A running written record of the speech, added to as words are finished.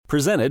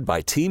Presented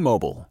by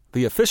T-Mobile,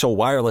 the official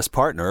wireless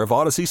partner of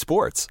Odyssey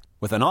Sports.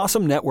 With an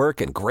awesome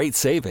network and great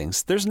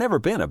savings, there's never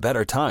been a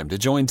better time to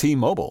join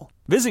T-Mobile.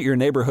 Visit your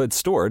neighborhood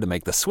store to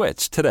make the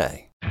switch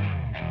today.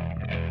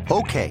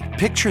 Okay,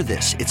 picture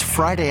this. It's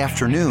Friday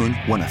afternoon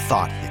when a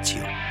thought hits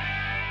you.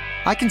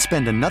 I can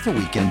spend another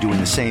weekend doing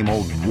the same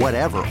old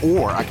whatever,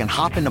 or I can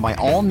hop into my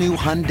all-new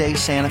Hyundai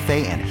Santa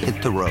Fe and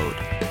hit the road.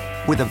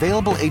 With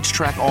available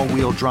H-Track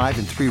all-wheel drive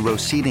and 3-row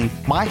seating,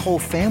 my whole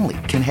family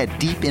can head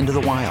deep into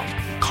the wild.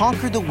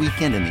 Conquer the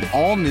weekend in the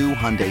all-new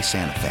Hyundai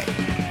Santa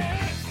Fe.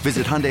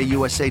 Visit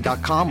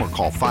HyundaiUSA.com or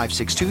call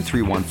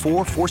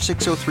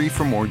 562-314-4603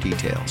 for more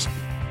details.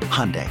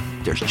 Hyundai,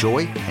 there's joy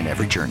in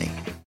every journey.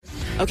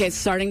 Okay, it's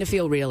starting to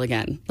feel real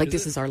again. Like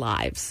this is our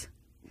lives.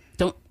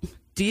 Do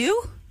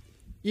you?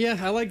 Yeah,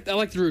 I like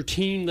the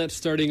routine that's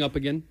starting up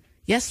again.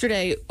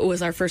 Yesterday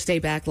was our first day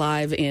back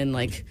live in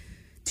like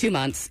 2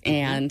 months,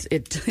 and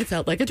it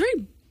felt like a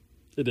dream.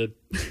 It did.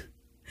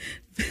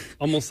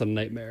 Almost a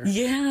nightmare.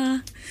 Yeah.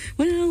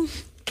 Well,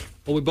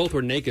 we both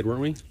were naked,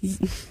 weren't we?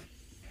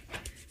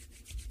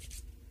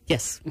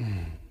 Yes.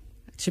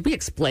 Should we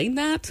explain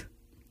that?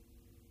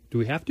 Do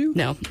we have to?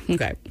 No.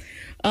 Okay.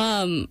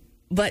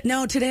 But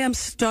no, today I'm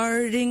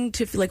starting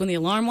to feel like when the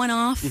alarm went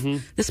off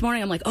this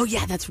morning, I'm like, oh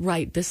yeah, that's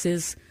right. This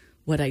is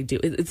what I do.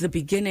 It's the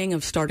beginning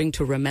of starting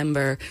to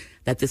remember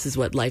that this is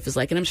what life is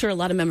like. And I'm sure a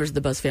lot of members of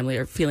the Buzz family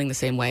are feeling the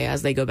same way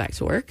as they go back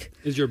to work.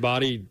 Is your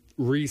body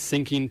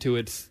resyncing to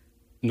its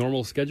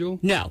normal schedule?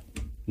 No.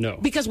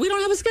 Because we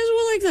don't have a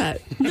schedule like that.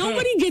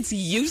 Nobody gets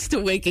used to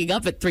waking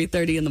up at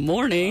 3:30 in the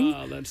morning.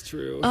 Oh, that's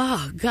true.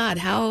 Oh, God.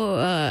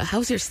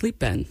 How's your sleep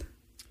been?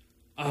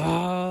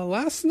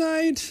 Last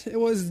night it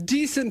was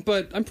decent,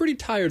 but I'm pretty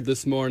tired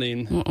this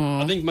morning.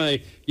 I think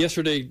my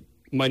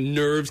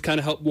nerves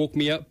kind of woke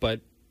me up, but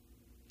a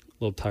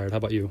little tired. How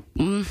about you?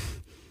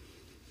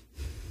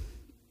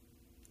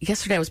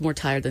 Yesterday I was more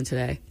tired than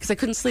today because I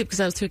couldn't sleep because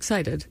I was too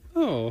excited.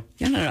 Oh.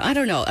 Yeah, I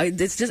don't know.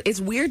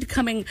 It's weird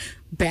coming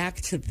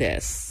back to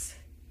this.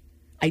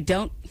 It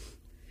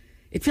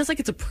feels like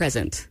it's a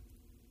present.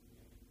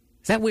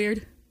 Is that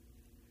weird?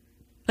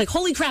 Like,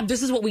 holy crap,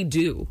 this is what we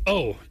do.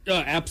 Oh,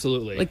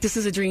 absolutely. Like, this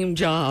is a dream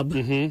job.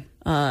 So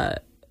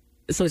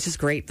it's just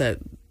great that,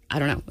 I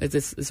don't know,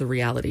 it's a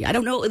reality. I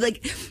don't know,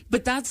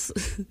 but that's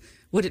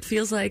what it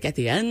feels like at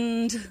the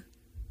end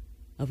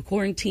of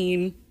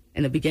quarantine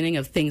and the beginning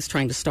of things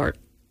trying to start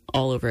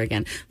all over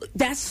again.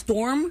 That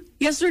storm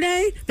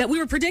yesterday that we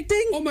were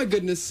predicting. Oh, my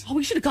goodness. Oh,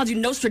 we should have called you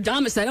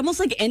Nostradamus. That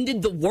almost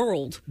ended the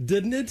world.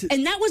 Didn't it?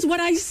 And that was what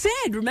I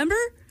said, remember?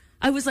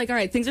 I was like, all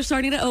right, things are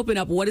starting to open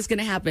up. What is going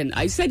to happen?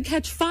 I said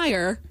catch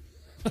fire.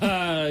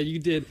 You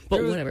did.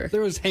 But whatever. There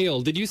was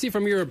hail. Did you see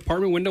from your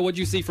apartment window? What did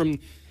you see from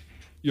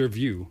your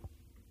view?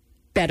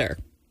 Better.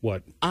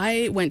 What?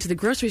 I went to the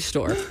grocery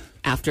store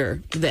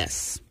after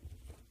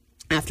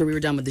we were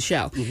done with the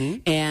show.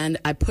 And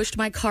I pushed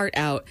my cart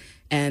out,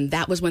 and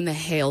that was when the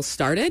hail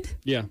started.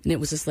 Yeah. And it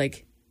was just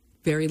like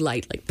very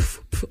light, like,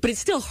 poof, poof, but it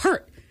still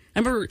hurt. I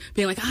remember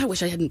being like, I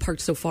wish I hadn't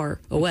parked so far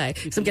away.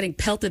 So I'm getting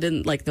pelted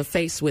in like the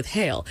face with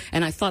hail.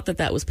 And I thought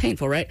that was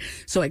painful, right?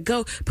 So I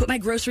go put my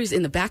groceries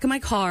in the back of my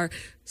car,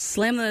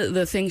 slam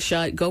the thing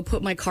shut, go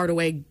put my cart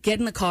away, get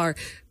in the car,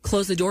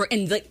 close the door.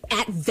 And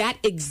at that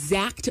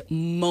exact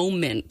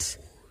moment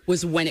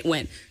was when it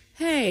went,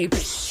 hey,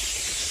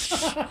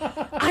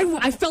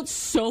 I felt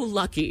so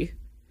lucky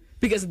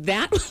because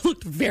that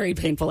looked very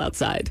painful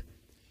outside.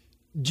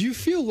 Do you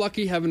feel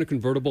lucky having a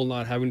convertible,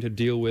 not having to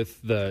deal with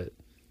the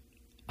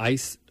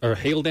ice or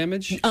hail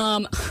damage?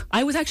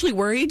 I was actually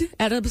worried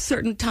at a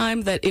certain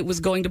time that it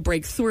was going to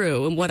break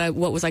through, and what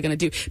was I going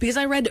to do? Because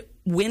I read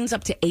winds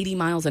up to 80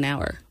 miles an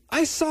hour.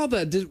 I saw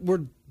that. Did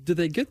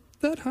they get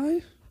that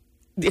high?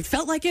 It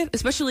felt like it,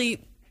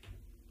 especially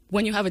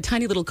when you have a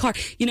tiny little car.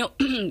 You know,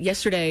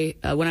 yesterday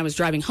when I was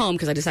driving home,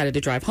 because I decided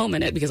to drive home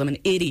in it because I'm an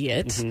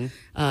idiot,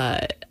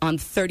 on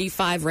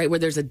 35, right where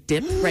there's a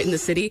dip right in the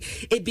city,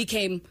 it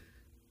became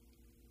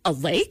a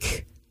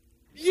lake.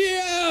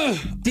 Yeah.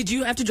 Did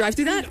you have to drive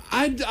through that?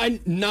 I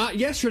not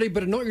yesterday,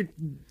 but I know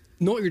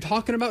what you're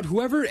talking about.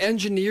 Whoever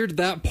engineered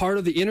that part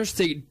of the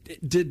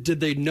interstate, did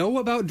they know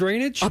about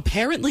drainage?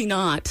 Apparently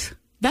not.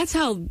 That's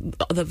how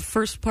the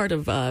first part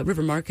of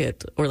River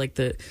Market, or like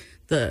the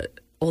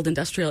old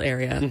industrial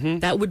area,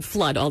 that would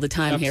flood all the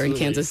time. Absolutely. Here in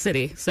Kansas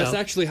City. So that's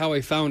actually how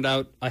I found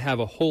out I have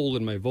a hole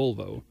in my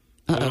Volvo.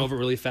 I went over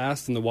really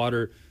fast, and the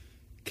water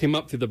came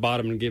up through the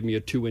bottom and gave me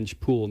a 2-inch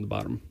pool in the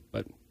bottom.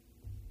 But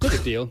no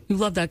big deal. You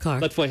love that car.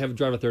 That's why I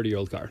drive a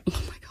 30-year-old car.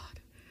 Oh, my God.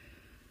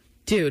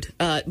 Dude,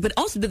 but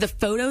also the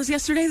photos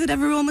yesterday that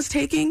everyone was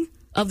taking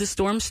of the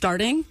storm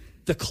starting.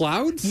 The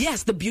clouds?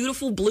 Yes, the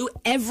beautiful blue.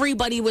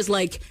 Everybody was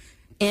like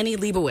Annie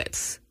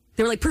Leibovitz.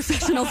 They were like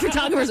professional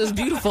photographers. It was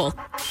beautiful.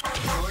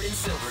 Jordan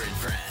Silver and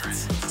Friends,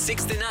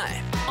 6 to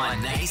 9 on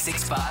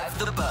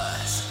 96.5 The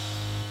Buzz.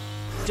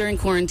 During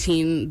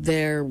quarantine,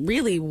 there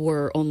really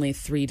were only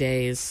 3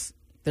 days.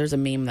 There's a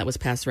meme that was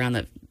passed around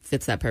that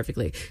fits that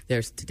perfectly.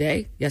 There's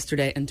today,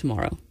 yesterday, and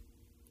tomorrow.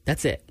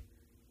 That's it.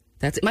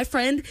 That's it. My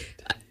friend,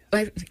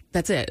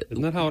 that's it.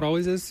 Isn't that how it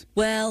always is?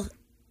 Well,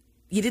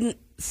 you didn't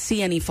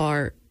see any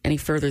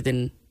further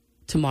than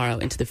tomorrow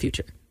into the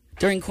future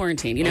during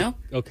quarantine, you know?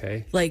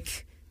 Okay.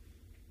 Like,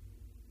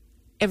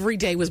 every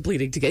day was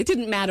bleeding together. It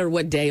didn't matter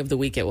what day of the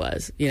week it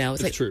was, you know?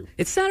 It's like, true.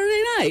 It's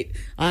Saturday night.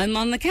 I'm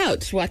on the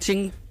couch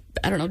watching,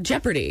 I don't know,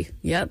 Jeopardy.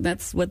 Yeah,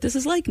 that's what this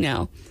is like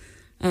now.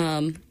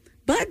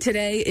 But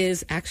today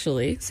is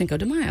actually Cinco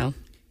de Mayo.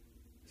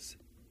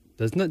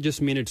 Doesn't that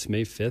just mean it's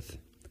May 5th?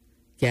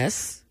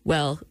 Yes.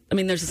 Well, I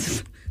mean,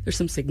 there's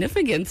some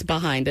significance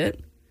behind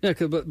it. Yeah,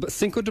 but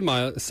Cinco de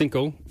Mayo,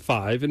 Cinco,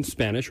 5 in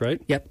Spanish,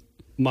 right? Yep.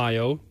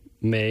 Mayo,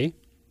 May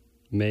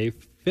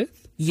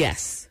 5th?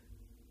 Yes.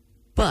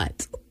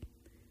 But,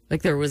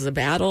 like, there was a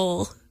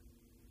battle,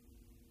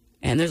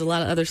 and there's a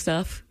lot of other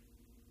stuff.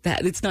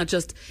 That it's not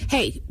just,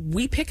 hey,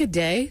 we pick a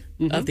day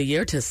of the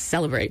year to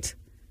celebrate.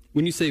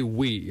 When you say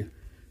we,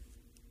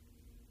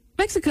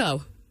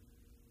 Mexico.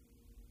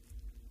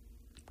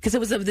 Because it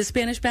was the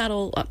Spanish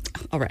battle.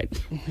 All right.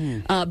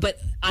 But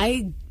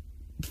I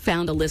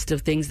found a list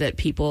of things that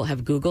people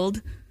have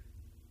Googled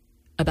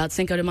about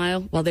Cinco de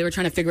Mayo while they were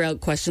trying to figure out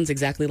questions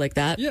exactly like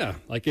that. yeah,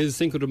 like is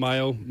Cinco de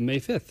Mayo May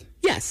 5th?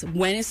 Yes.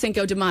 When is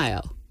Cinco de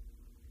Mayo?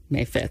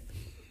 May 5th.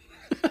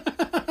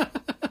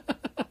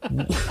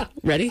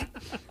 Ready?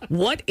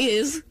 What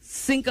is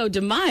Cinco de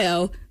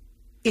Mayo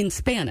in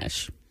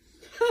Spanish?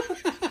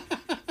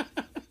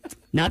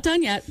 Not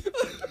done yet.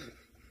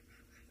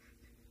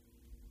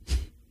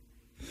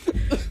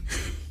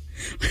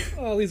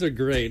 Oh, these are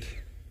great.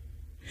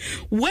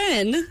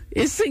 When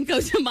is Cinco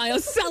de Mayo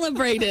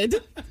celebrated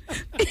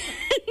in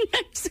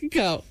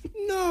Mexico?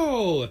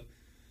 No.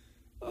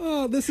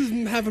 Oh, this is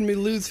having me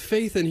lose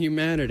faith in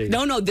humanity.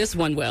 No, this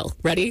one will.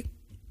 Ready?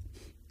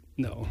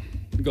 No.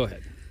 Go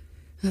ahead.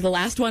 The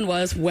last one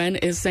was, when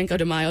is Cinco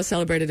de Mayo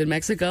celebrated in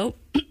Mexico?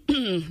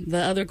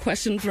 The other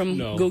question from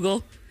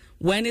Google,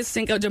 when is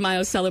Cinco de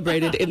Mayo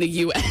celebrated in the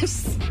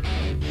U.S.?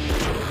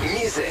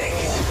 Music,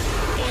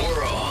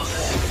 world,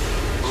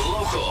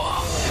 local,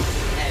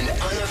 and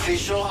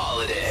unofficial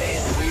holiday.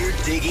 We're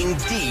digging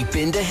deep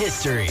into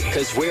history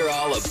because we're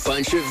all a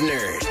bunch of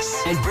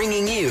nerds. And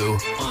bringing you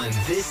on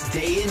This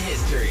Day in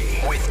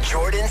History with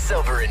Jordan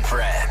Silver and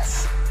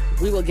Friends.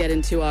 We will get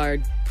into our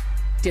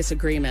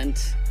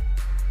disagreement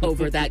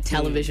over that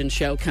television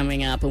show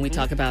coming up, and we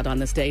talk about on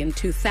this day in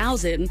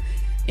 2000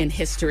 in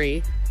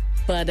history.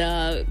 But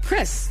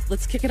Chris,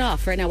 let's kick it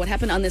off right now. What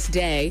happened on this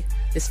day,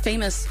 this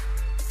famous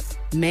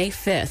May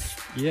 5th,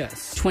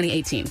 Yes.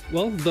 2018?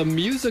 Well, the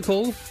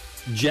musical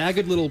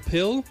Jagged Little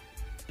Pill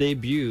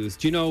debuts.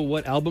 Do you know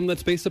what album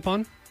that's based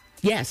upon?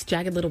 Yes,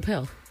 Jagged Little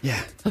Pill.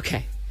 Yeah.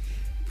 Okay.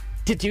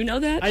 Did you know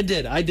that? I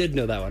did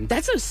know that one.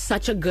 That's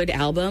such a good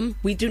album.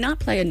 We do not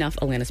play enough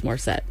Alanis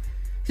Morissette.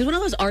 She's one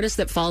of those artists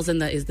that falls in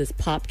this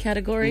pop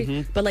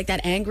category, but like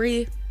that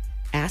angry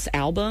ass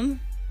album,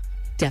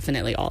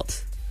 definitely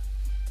alt.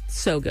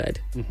 So good.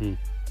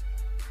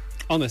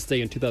 On this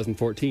day in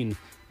 2014,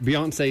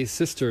 Beyonce's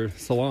sister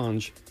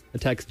Solange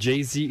attacks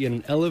Jay-Z in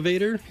an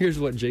elevator. Here's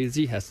what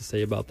Jay-Z has to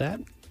say about that.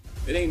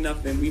 It ain't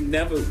nothing.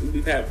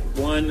 We've had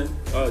one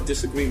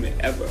disagreement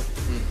ever.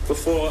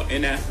 Before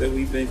and after,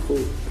 we've been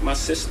cool. My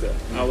sister,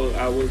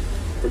 I would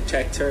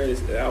protect her.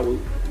 It's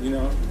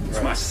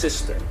my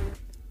sister.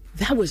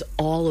 That was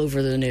all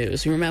over the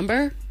news. You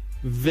remember?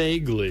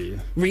 Vaguely.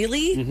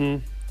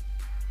 Really?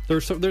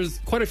 There's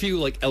quite a few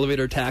like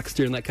elevator attacks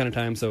during that kind of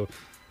time, so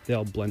they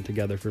all blend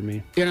together for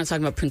me. You're not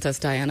talking about Princess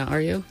Diana,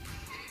 are you?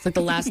 It's like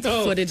the last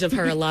footage of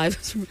her alive.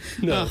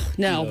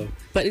 No.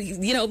 But,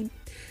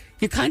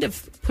 you kind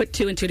of put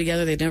two and two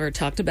together. They never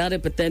talked about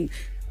it. But then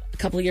a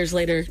couple of years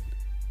later,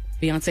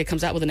 Beyonce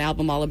comes out with an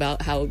album all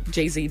about how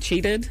Jay-Z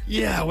cheated.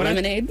 Yeah.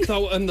 Lemonade.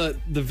 So in the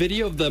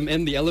video of them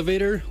in the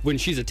elevator, when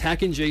she's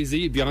attacking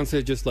Jay-Z,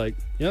 Beyonce just like,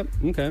 yep,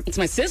 okay. It's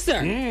my sister.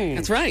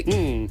 That's right.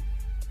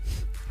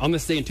 On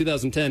this day in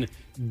 2010,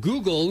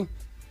 Google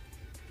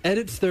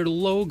edits their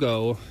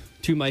logo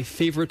to my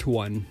favorite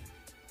one.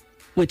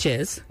 Which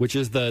is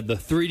the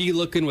 3D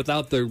looking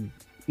without the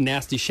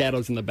nasty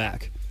shadows in the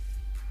back.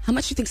 How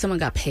much do you think someone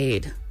got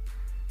paid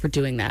for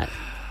doing that?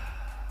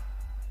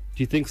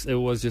 Do you think it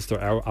was just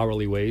their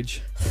hourly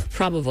wage?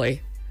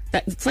 Probably.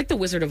 It's like the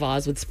Wizard of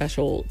Oz with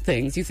special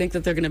things. You think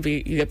that they're going to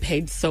you get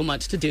paid so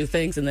much to do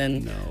things, and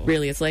then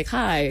really it's like,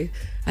 hi,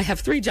 I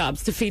have 3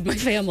 jobs to feed my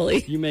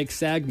family. You make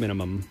SAG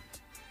minimum.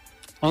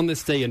 On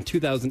this day in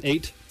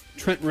 2008,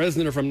 Trent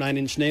Reznor from Nine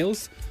Inch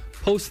Nails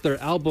posts their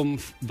album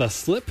The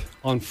Slip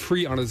on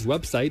his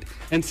website.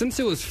 And since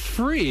it was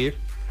free,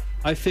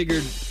 I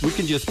figured we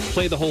can just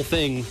play the whole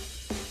thing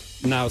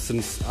now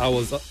since I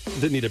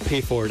didn't need to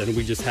pay for it, and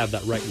we just have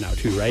that right now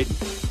too, right?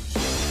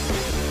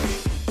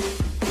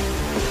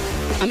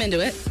 I'm into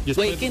it. Just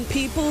waking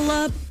people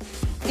up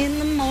in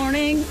the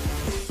morning.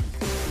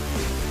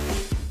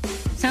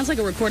 Sounds like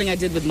a recording I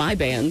did with my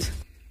band.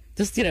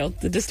 Just,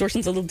 the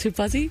distortion's a little too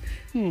fuzzy.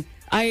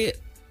 I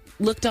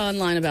looked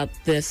online about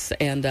this,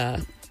 and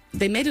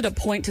they made it a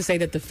point to say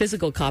that the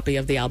physical copy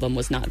of the album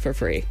was not for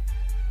free.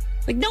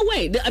 Like, no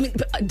way. I mean,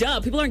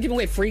 duh. People aren't giving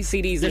away free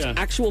CDs. There's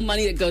actual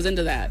money that goes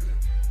into that.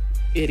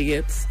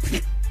 Idiots.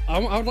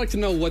 I would like to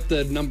know what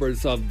the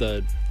numbers of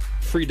the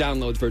free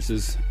downloads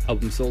versus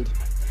albums sold.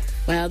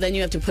 Well, then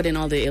you have to put in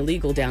all the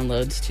illegal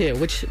downloads too.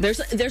 Which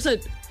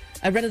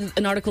I read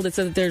an article that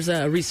said that there's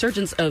a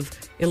resurgence of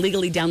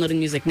illegally downloading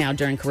music now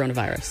during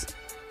coronavirus.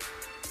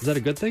 Is that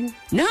a good thing?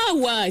 No,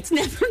 it's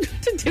never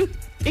to do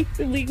with things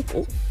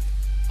illegal.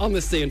 On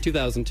this day in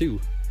 2002,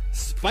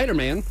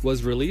 Spider-Man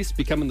was released,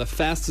 becoming the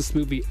fastest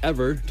movie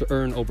ever to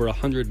earn over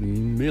 $100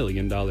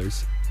 million.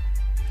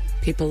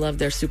 People love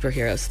their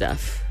superhero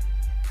stuff.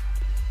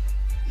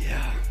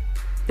 Yeah.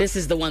 This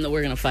is the one that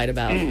we're going to fight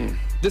about.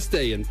 This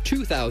day in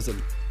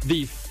 2000,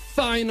 the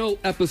final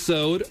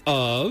episode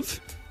of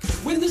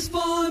When the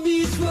Spawn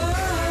Meets World.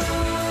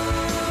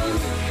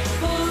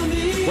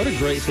 What a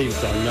great theme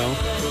song, no?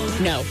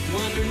 No.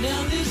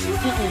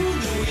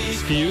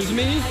 Excuse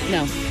me?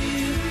 No.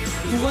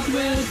 What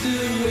we're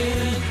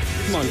doing.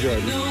 Come on,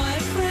 Jordan. No, our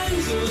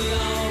friends will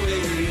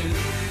always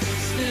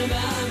stand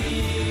by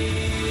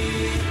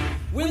me.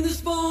 When the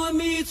Spawn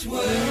Meets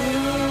World.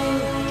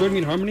 Jordan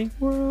mean Harmony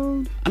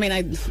World? I mean,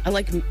 I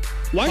like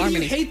Why harmony.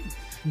 do you hate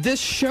this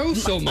show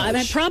so much?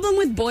 My problem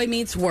with Boy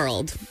Meets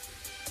World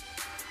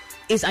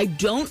is I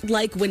don't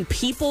like when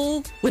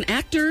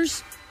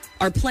actors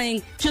are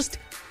playing just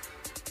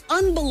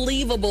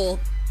unbelievable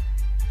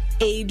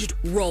aged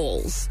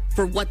roles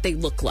for what they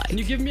look like. Can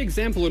you give me an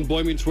example in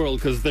Boy Meets World?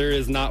 Because there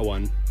is not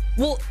one.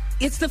 Well,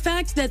 it's the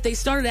fact that they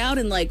started out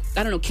in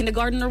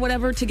kindergarten or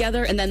whatever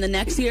together, and then the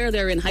next year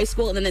they're in high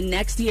school, and then the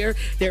next year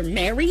they're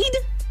married.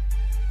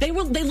 They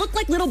looked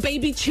like little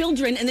baby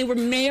children, and they were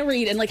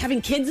married and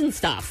having kids and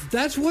stuff.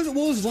 That's what it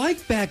was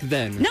like back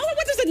then. No, it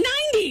was the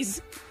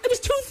 90s. It was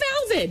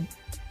 2000.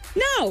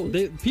 No.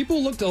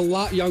 People looked a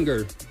lot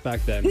younger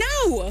back then.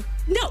 No.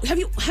 Have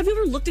you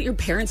ever looked at your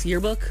parents'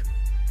 yearbook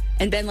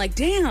and been like,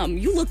 damn,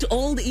 you looked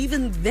old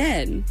even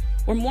then,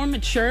 or more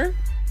mature?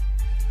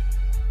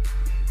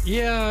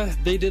 Yeah,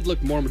 they did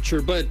look more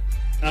mature, but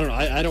I don't know.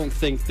 I don't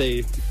think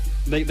they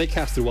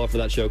casted well for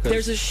that show.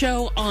 There's a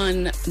show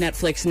on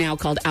Netflix now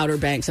called Outer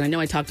Banks, and I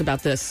know I talked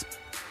about this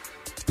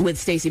with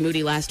Stacey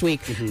Moody last week,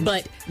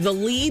 but the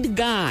lead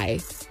guy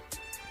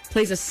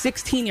plays a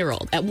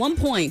 16-year-old. At one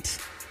point,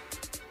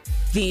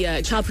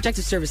 the Child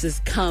Protective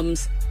Services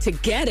comes to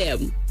get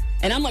him,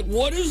 and I'm like,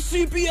 what is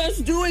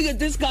CPS doing at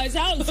this guy's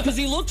house? Because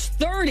he looks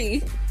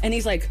 30, and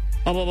he's like,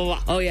 blah, blah, blah,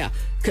 blah. Oh, yeah,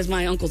 because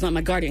my uncle's not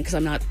my guardian because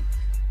I'm not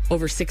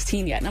over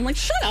 16 yet. And I'm like,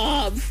 shut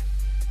up.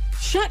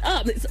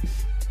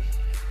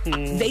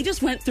 They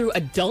just went through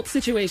adult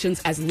situations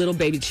as little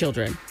baby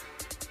children.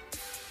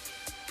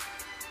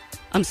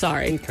 I'm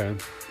sorry. Okay.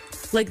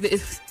 It's like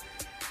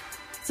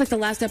the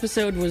last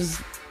episode was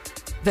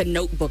The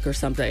Notebook or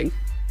something,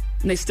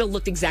 and they still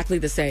looked exactly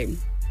the same.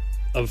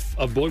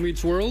 Of Boy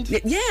Meets World?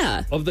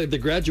 Yeah. Of the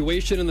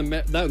graduation and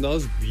that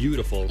was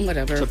beautiful.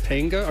 Whatever.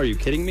 Topanga? Are you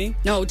kidding me?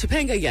 No,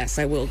 Topanga, yes,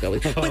 I will go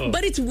with.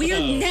 But it's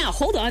weird now.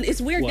 Hold on.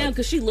 It's weird now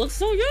because she looks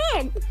so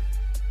young.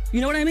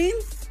 You know what I mean?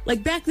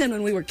 Like back then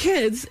when we were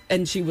kids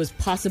and she was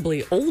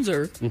possibly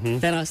older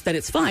than us, then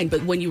it's fine.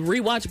 But when you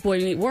rewatch Boy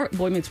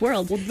Meets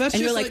World and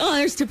you're like, oh,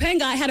 there's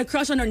Topanga, I had a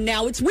crush on her.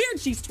 Now it's weird.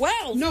 She's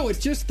 12. No, it's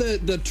just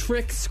the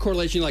tricks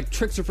correlation. Like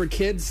tricks are for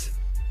kids.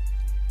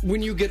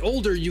 When you get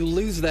older, you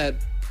lose that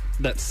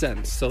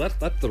sense. So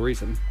that's the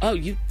reason. Oh,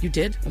 you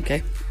did?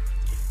 Okay.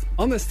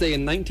 On this day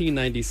in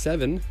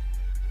 1997,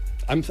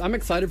 I'm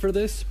excited for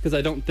this because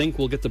I don't think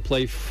we'll get to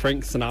play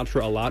Frank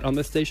Sinatra a lot on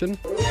this station.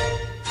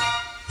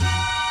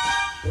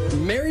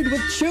 Married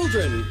with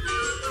Children,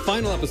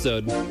 final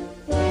episode.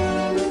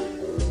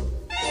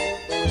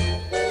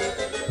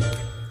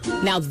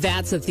 Now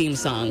that's a theme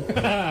song.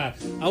 I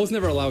was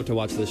never allowed to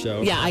watch the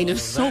show. Yeah, I know,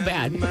 so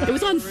bad. It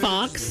was on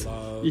Fox.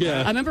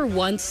 Yeah. I remember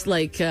once,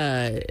 I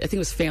think it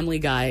was Family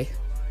Guy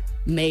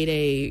made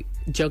a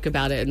joke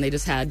about it, and they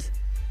just had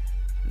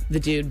the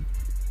dude,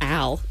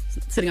 Al,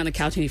 sitting on the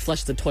couch, and he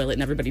flushed the toilet,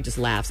 and everybody just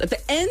laughs. At the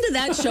end of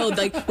that show,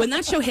 when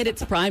that show hit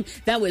its prime,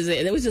 that was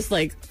it. It was just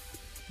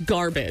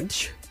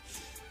garbage.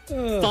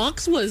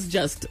 Fox was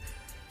just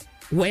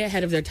way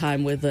ahead of their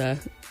time with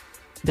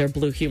their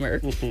blue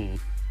humor.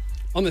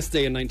 On this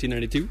day in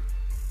 1992,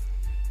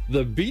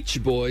 the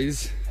Beach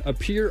Boys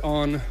appear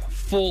on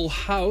Full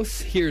House.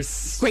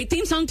 Here's... Great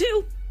theme song,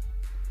 too.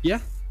 Yeah.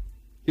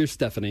 Here's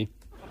Stephanie.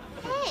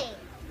 Hey,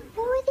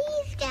 who are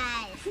these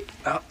guys?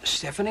 Well,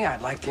 Stephanie,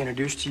 I'd like to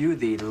introduce to you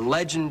the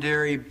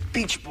legendary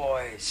Beach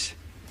Boys.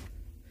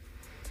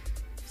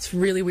 It's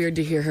really weird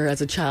to hear her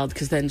as a child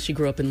because then she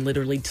grew up and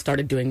literally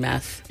started doing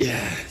math.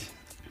 Yeah.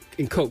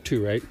 And Coke,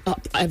 too, right?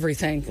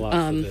 Everything. Lots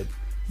of it.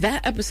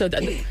 That episode...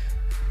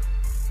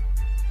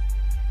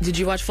 Did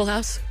you watch Full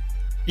House?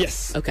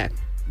 Yes. Okay.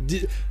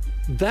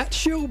 That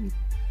show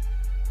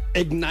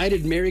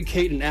ignited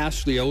Mary-Kate and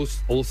Ashley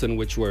Olsen,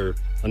 which were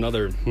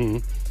another...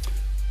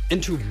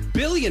 into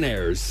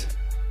billionaires.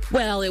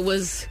 Well, it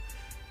was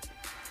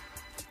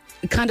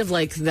kind of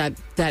like that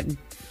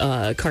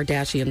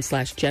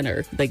Kardashian /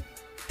 Jenner.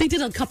 They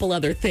did a couple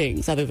other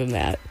things other than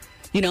that.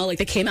 You know,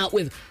 they came out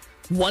with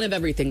one of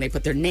everything. They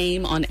put their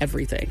name on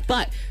everything.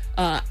 But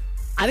I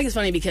think it's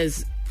funny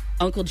because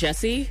Uncle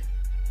Jesse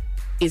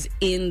is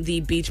in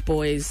the Beach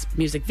Boys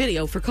music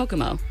video for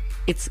Kokomo.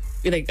 It's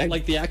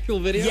like the actual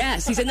video?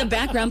 Yes, he's in the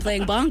background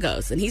playing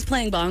bongos, and he's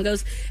playing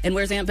bongos. And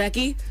where's Aunt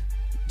Becky?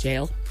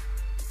 Jail.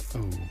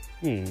 Oh.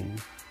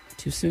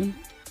 Too soon?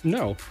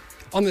 No.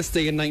 On this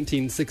day in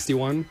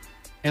 1961,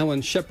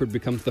 Alan Shepard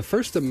becomes the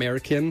first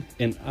American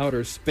in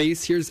outer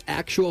space. Here's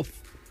actual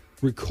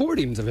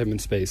recordings of him in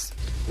space.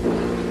 Okay,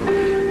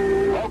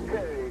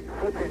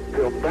 switching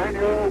to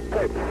manual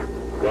pitch.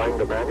 Going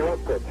to manual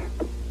pitch.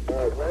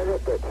 Manual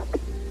pitch.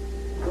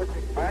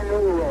 Switching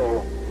manual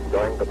roll.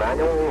 Going to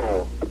manual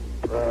roll.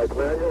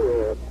 Manual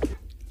roll.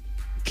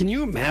 Can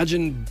you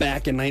imagine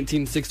back in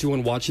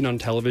 1961 watching on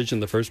television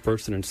the first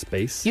person in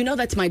space? You know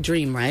that's my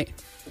dream, right?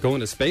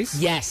 Going to space?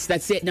 Yes,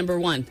 that's it, number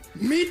one.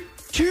 Me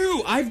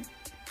too.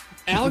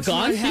 Alex,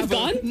 gone? You've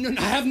gone? No,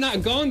 I have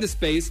not gone to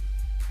space.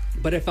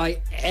 But if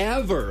I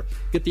ever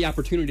get the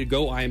opportunity to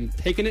go, I'm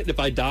taking it. If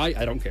I die,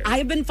 I don't care. I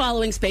have been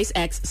following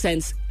SpaceX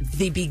since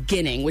the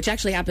beginning, which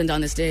actually happened on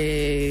this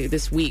day,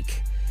 this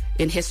week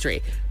in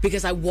history,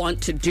 because I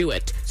want to do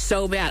it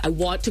so bad. I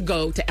want to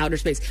go to outer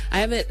space. I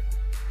have it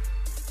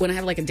when I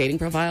have like a dating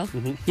profile,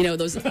 you know,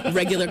 those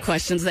regular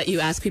questions that you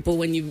ask people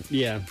when you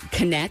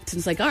connect.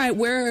 It's like, all right,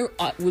 where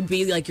would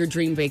be like your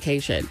dream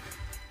vacation?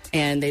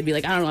 And they'd be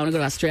like, I don't know, I want to go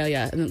to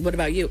Australia. And then, what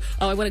about you?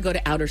 Oh, I want to go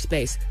to outer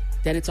space.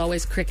 Then it's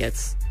always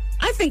crickets.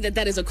 I think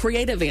that is a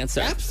creative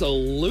answer.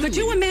 Absolutely. Could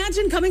you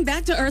imagine coming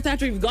back to Earth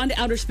after you've gone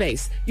to outer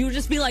space? You would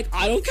just be like,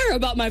 I don't care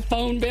about my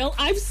phone bill.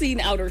 I've seen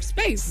outer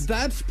space.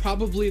 That's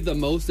probably the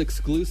most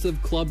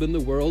exclusive club in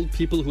the world.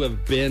 People who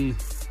have been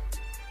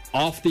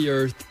off the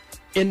Earth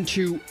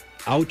into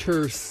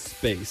outer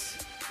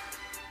space.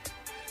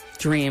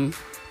 Dream.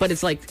 But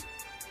it's like,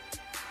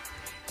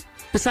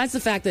 besides the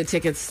fact that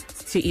tickets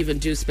to even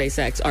do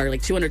SpaceX are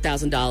like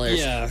 $200,000.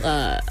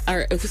 Yeah.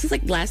 Was this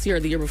like last year or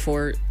the year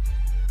before?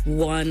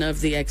 One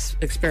of the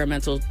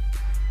experimental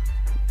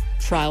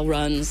trial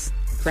runs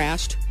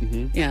crashed.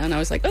 Yeah, and I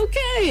was like,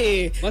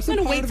 okay, I'm going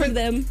to wait for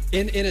them.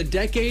 In a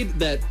decade,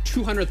 that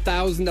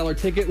 $200,000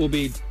 ticket will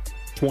be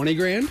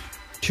 $20,000,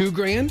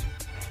 $2,000.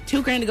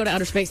 $2,000 to go to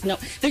outer space. No,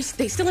 they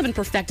still haven't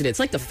perfected it. It's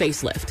like the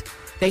facelift.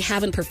 They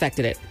haven't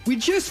perfected it. We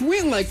just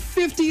went like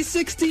 50,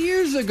 60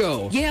 years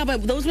ago. Yeah,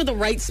 but those were the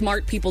right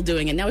smart people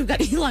doing it. Now we've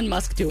got Elon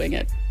Musk doing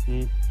it.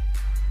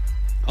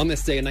 On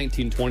this day in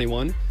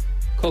 1921,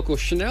 Coco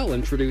Chanel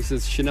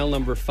introduces Chanel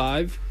No.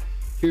 5.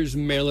 Here's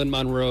Marilyn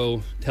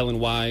Monroe telling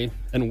why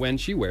and when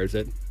she wears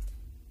it.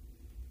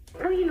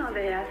 Well, you know,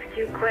 they ask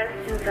you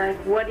questions like,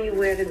 what do you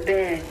wear to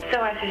bed? So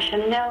I say,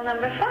 Chanel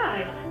No.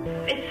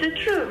 5. It's the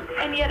truth.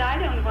 And yet I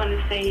don't want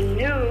to say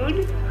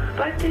nude,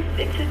 but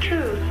it's the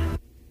truth.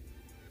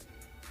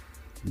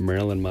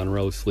 Marilyn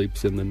Monroe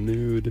sleeps in the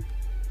nude,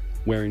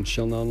 wearing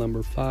Chanel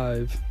No.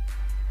 5.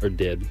 Or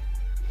did.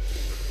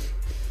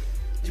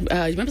 You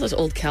remember those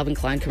old Calvin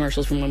Klein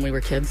commercials from when we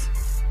were kids?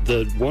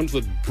 The ones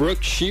with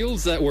Brooke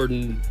Shields that were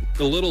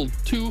a little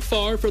too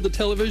far for the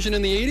television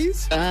in the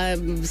 80s? I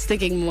was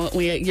thinking,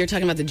 you're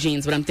talking about the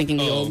jeans, but I'm thinking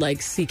the old,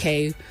 like,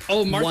 CK.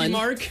 Oh, Marky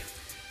Mark?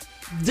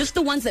 Just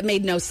the ones that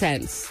made no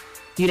sense.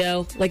 You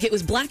know? Like, it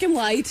was black and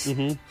white,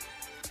 and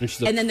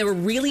then there were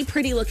really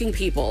pretty looking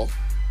people.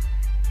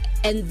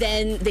 And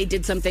then they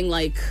did something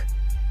like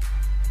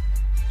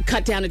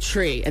cut down a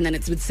tree, and then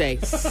it would say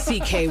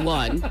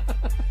CK1.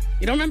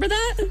 You don't remember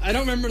that? I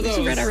don't remember those.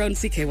 We read our own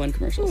CK1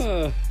 commercials.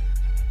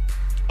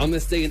 On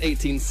this day in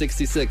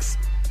 1866,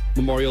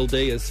 Memorial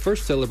Day is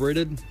first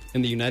celebrated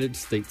in the United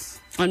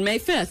States. On May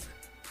 5th.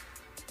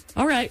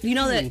 All right. You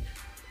know that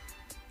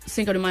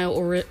Cinco de Mayo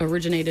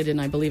originated in,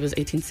 I believe, it was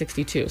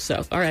 1862.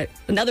 So, all right.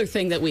 Another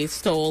thing that we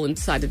stole and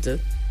decided to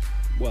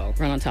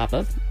run on top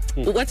of.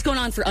 What's going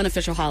on for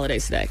unofficial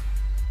holidays today?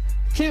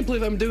 Can't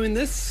believe I'm doing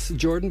this,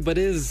 Jordan, but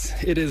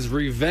it is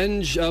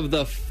Revenge of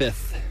the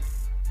Fifth.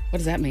 What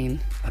does that mean?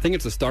 I think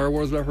it's a Star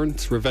Wars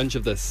reference. Revenge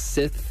of the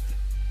Sith.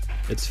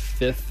 It's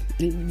fifth.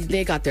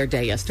 They got their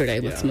day yesterday.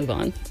 Let's move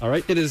on. All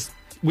right. It is.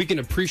 We can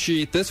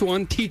appreciate this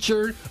one.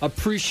 Teacher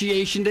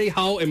Appreciation Day.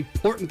 How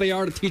important they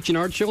are to teaching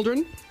our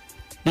children.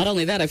 Not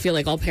only that, I feel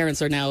like all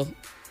parents are now.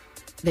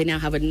 They now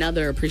have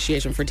another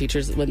appreciation for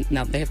teachers when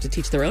now they have to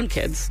teach their own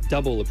kids.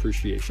 Double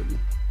appreciation.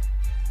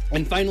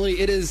 And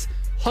finally, it is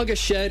Hug a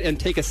Shed and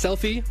Take a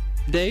Selfie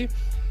Day.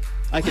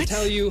 I can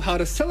tell you how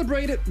to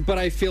celebrate it, but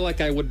I feel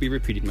like I would be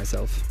repeating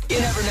myself. You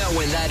never know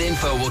when that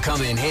info will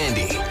come in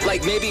handy.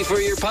 Like maybe for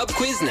your pub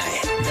quiz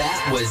night.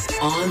 That was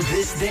On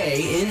This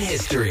Day in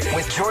History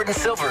with Jordan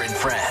Silver and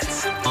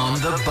friends on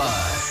the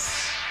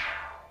bus.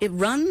 It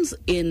runs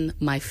in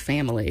my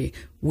family.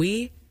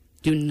 We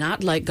do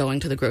not like going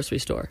to the grocery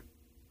store.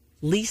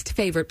 Least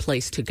favorite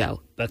place to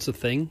go. That's a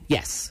thing?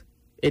 Yes.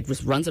 It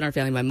runs in our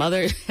family. My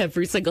mother,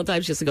 every single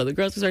time she has to go to the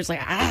grocery store, she's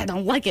like, I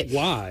don't like it.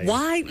 Why?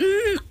 Why?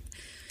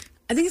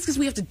 I think it's because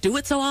we have to do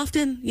it so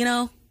often, you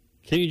know?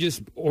 Can you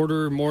just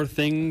order more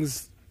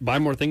things, buy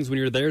more things when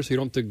you're there so you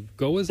don't have to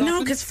go as often? No,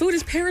 because food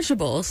is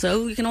perishable,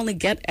 so you can only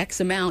get X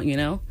amount, you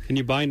know? Can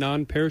you buy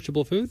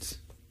non-perishable foods?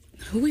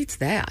 Who eats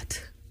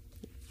that?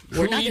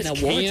 We're not in a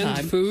wartime.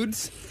 Canned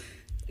foods?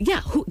 Yeah,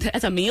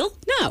 as a meal?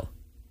 No.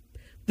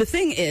 The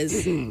thing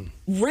is,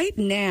 right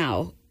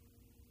now,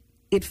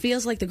 it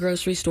feels like the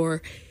grocery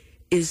store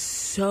is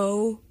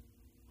so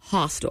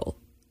hostile.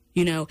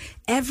 You know,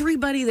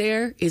 everybody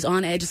there is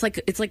on edge.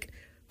 It's like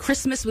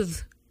Christmas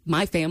with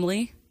my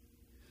family,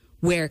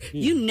 where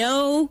you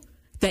know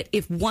that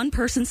if one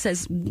person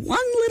says one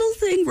little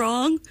thing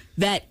wrong,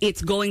 that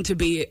it's going to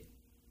be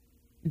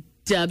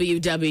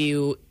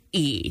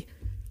WWE,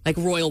 like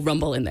Royal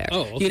Rumble in there.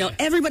 Oh, okay. You know,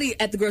 everybody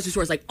at the grocery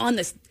store is like on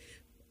this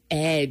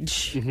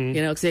edge, you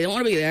know, because they don't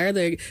want to be there.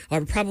 They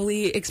are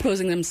probably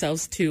exposing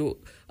themselves to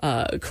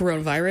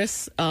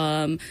coronavirus.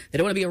 They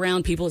don't want to be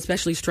around people,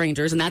 especially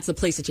strangers, and that's the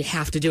place that you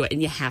have to do it,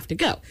 and you have to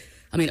go.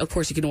 I mean, of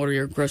course, you can order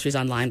your groceries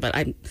online, but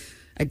I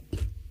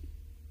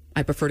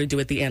prefer to do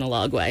it the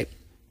analog way.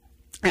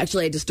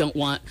 Actually, I just don't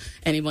want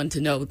anyone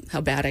to know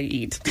how bad I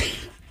eat.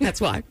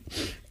 That's why.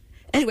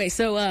 Anyway,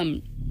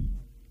 so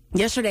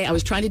yesterday I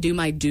was trying to do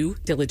my due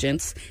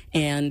diligence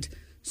and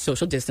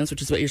social distance,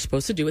 which is what you're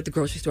supposed to do at the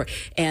grocery store.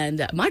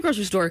 And my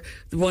grocery store,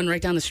 the one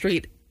right down the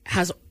street,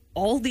 has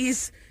all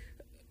these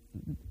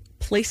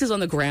places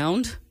on the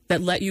ground that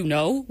let you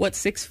know what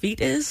 6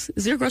 feet is.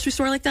 Is there a grocery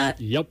store like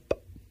that? Yep.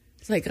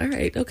 It's like, all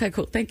right, okay,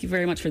 cool. Thank you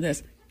very much for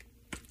this.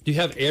 Do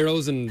you have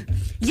arrows and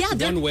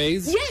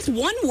one-ways? Yes,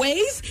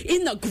 one-ways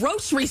in the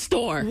grocery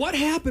store. What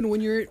happened when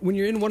you're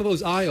in one of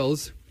those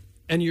aisles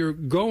and you're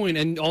going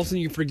and all of a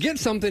sudden you forget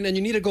something and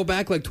you need to go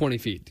back like 20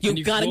 feet?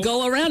 You got to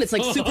go around. It's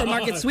like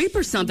supermarket sweep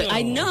or something. No.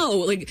 I know.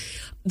 Like,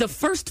 the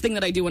first thing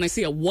that I do when I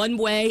see a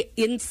one-way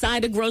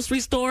inside a grocery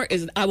store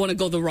is I want to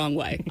go the wrong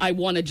way. I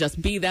want to just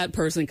be that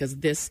person because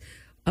this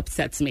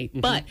upsets me.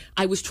 Mm-hmm. But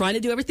I was trying to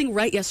do everything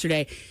right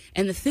yesterday.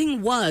 And the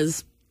thing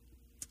was,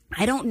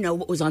 I don't know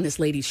what was on this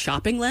lady's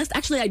shopping list.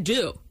 Actually, I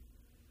do.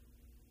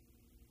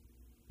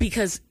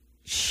 Because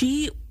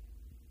she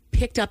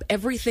picked up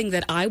everything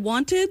that I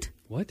wanted.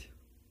 What?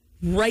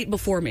 Right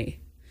before me.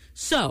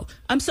 So,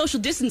 I'm social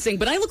distancing,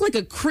 but I look like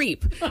a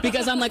creep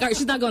because I'm like, all right,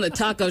 she's not going to the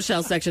taco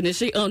shell section, is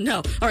she? Oh,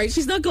 no. All right,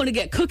 she's not going to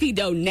get cookie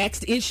dough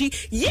next, is she?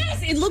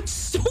 Yes, it looked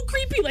so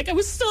creepy, like I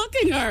was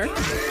stalking her.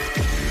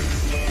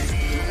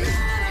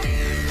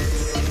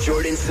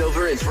 Jordan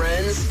Silver and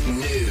Friends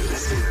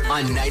News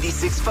on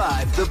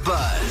 96.5 The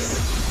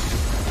Buzz.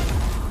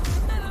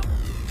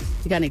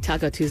 You got any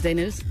Taco Tuesday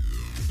news?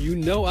 You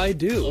know I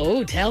do.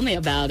 Oh, tell me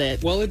about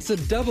it. Well, it's a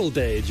double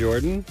day,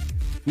 Jordan.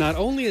 Not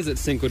only is it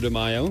Cinco de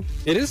Mayo,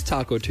 it is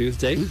Taco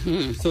Tuesday.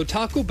 Mm-hmm. So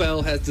Taco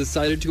Bell has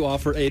decided to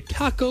offer a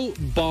taco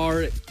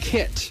bar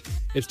kit.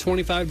 It's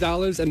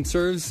 $25 and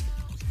serves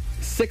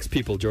 6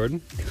 people,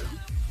 Jordan.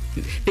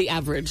 The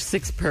average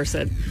 6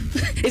 person.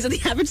 Is it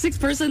the average 6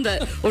 person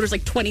that orders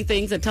like 20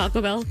 things at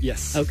Taco Bell?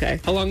 Yes.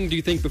 Okay. How long do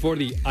you think before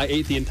I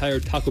ate the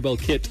entire Taco Bell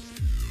kit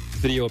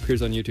video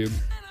appears on YouTube?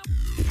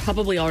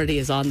 Probably already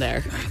is on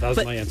there. That was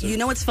but my answer. You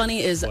know what's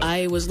funny is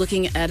I was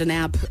looking at an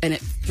app and it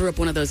threw up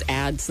one of those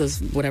ads, those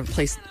whatever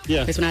placement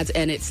ads,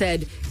 and it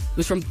said it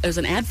was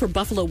an ad for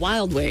Buffalo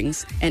Wild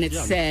Wings, and it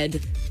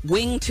said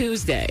Wing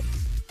Tuesday,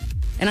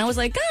 and I was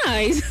like,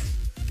 guys.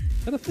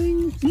 Is that a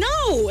thing?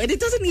 No, and it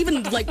doesn't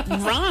even like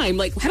rhyme.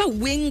 Like, how about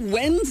Wing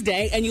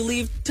Wednesday and you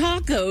leave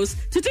tacos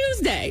to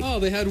Tuesday? Oh,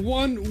 they had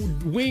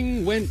one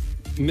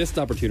missed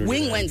opportunity.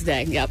 Wing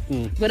Wednesday, yep.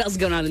 What else is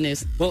going on in the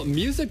news? Well,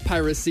 music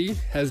piracy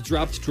has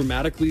dropped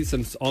dramatically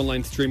since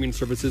online streaming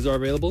services are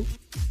available.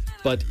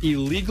 But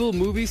illegal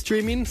movie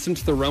streaming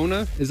since the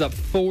Rona is up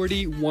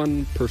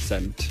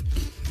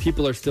 41%.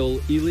 People are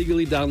still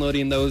illegally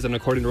downloading those, and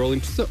according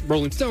to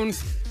Rolling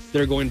Stones,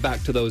 they're going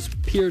back to those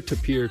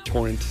peer-to-peer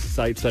torrent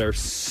sites that are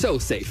so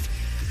safe.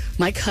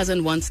 My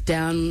cousin once she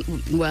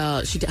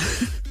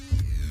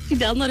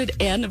downloaded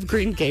Anne of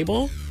Green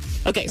Gable.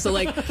 Okay, so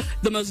like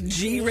the most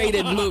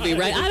G-rated movie,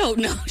 right? I don't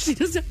know.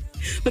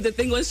 But the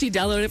thing was, she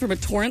downloaded it from a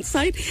torrent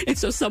site, and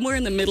so somewhere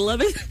in the middle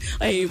of it,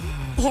 a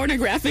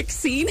pornographic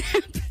scene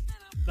happened.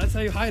 That's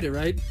how you hide it,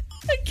 right?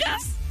 I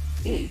guess.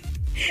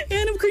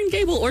 Anne of Green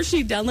Gable, or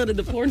she downloaded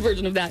the porn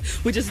version of that,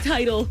 which is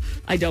titled,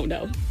 I don't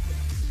know.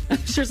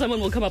 I'm sure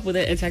someone will come up with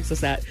it and text us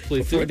that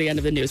before the end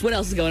of the news. What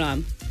else is going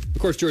on? Of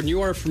course, Jordan,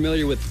 you are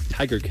familiar with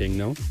Tiger King,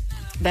 no?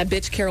 That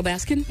bitch, Carol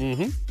Baskin?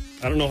 Mm-hmm.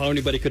 I don't know how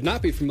anybody could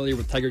not be familiar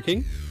with Tiger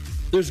King.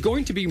 There's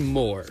going to be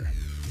more.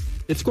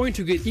 It's going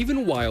to get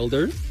even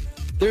wilder.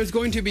 There's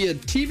going to be a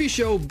TV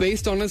show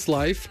based on his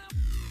life.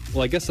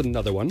 Well, I guess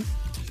another one.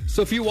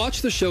 So if you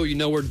watch the show, you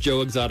know where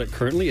Joe Exotic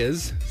currently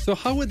is. So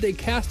how would they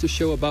cast a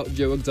show about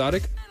Joe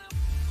Exotic?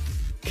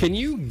 Can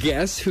you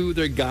guess who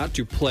they got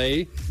to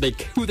play?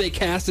 Who they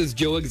cast as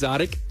Joe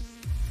Exotic?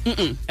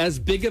 Mm-mm. As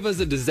big of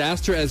a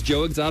disaster as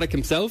Joe Exotic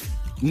himself?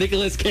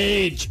 Nicolas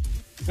Cage.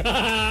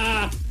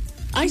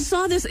 I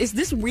saw this. Is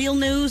this real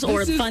news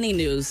or funny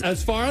news?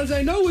 As far as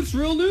I know, it's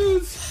real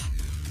news.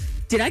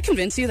 Did I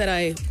convince you that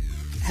I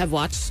have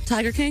watched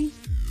Tiger King?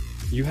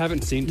 You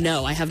haven't seen it?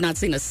 No, I have not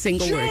seen a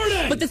single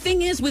word. But the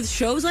thing is, with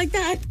shows like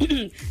that,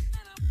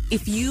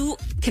 if you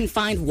can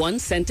find one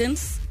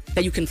sentence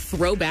that you can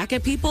throw back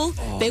at people,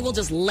 they will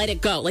just let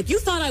it go. Like, you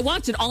thought I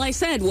watched it. All I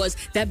said was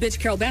that bitch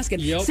Carol Baskin.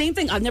 Yep. Same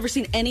thing. I've never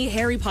seen any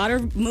Harry Potter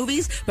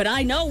movies, but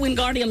I know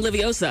Wingardium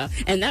Leviosa,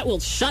 and that will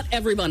shut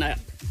everyone up.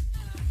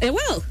 It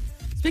will.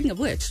 Speaking of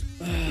which,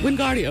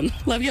 Wingardium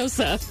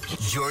Leviosa.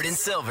 Jordan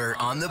Silver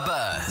on the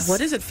buzz. What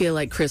does it feel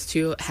like, Chris,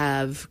 to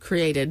have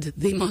created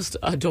the most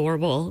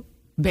adorable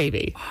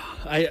baby?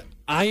 I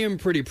am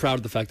pretty proud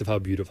of the fact of how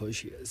beautiful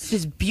she is.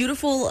 She's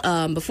beautiful.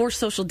 Before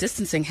social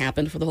distancing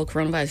happened, before the whole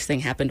coronavirus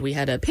thing happened, we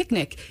had a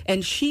picnic,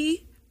 and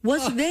she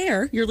was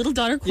there. Your little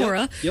daughter,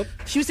 Cora. Yep.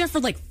 She was there for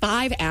like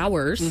 5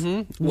 hours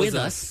with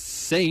us.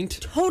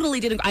 Saint. Totally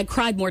didn't. I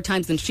cried more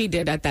times than she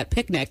did at that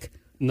picnic.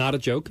 Not a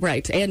joke.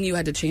 Right. And you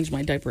had to change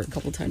my diaper a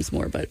couple times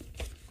more, but...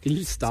 Can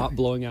you stop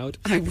blowing out?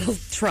 I will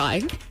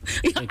try.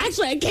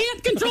 Actually, I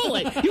can't control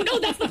it. You know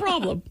that's the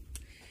problem.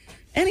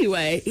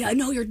 Anyway, yeah, I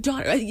know your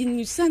daughter. And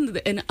you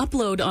send an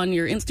upload on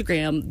your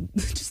Instagram.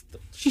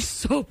 She's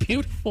so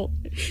beautiful.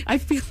 I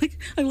feel like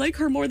I like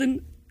her more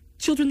than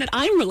children that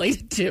I'm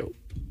related to.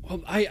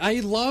 Well, I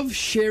love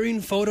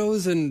sharing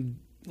photos and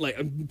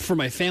like for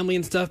my family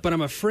and stuff, but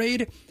I'm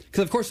afraid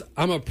because of course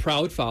I'm a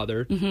proud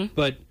father,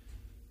 but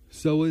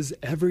so is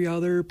every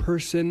other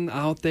person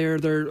out there.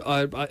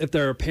 If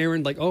they're a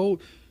parent, like, oh,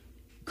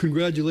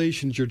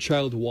 congratulations, your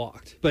child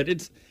walked. But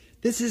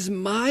this is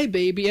my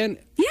baby, and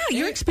yeah,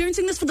 you're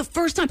experiencing this for the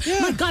first time. Yeah.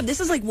 My God, this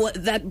is like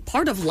that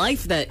part of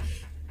life that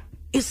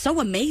is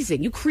so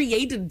amazing. You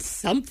created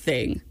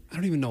something. I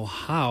don't even know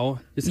how.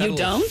 Just had a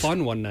little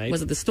fun one night.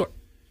 Was it the store?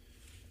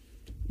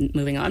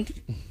 Moving on.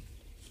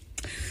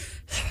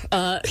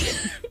 But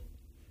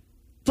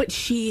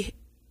she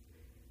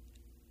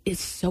is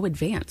so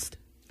advanced.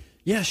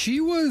 Yeah,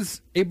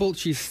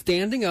 she's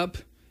standing up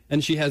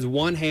and she has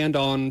one hand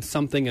on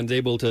something and is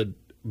able to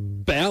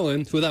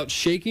balance without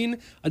shaking.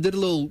 I did a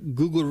little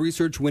Google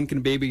research. When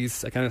can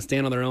babies kind of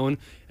stand on their own?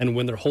 And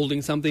when they're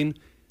holding something,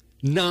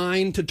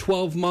 9 to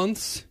 12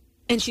 months.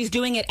 And she's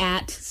doing it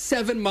at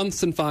 7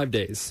 months and 5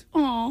 days.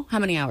 Oh, how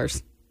many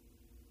hours?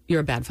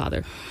 You're a bad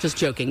father. Just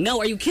joking. No,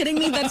 are you kidding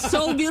me? That's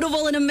so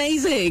beautiful and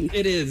amazing.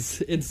 It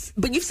is.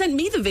 But you've sent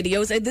me the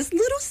videos. This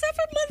little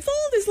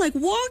 7-month-old is like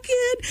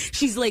walking.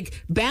 She's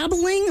like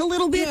babbling a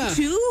little bit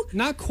too.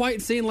 Not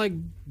quite saying like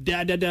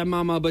dad, dad, dad,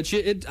 mama, but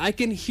I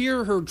can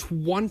hear her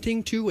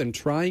wanting to and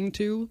trying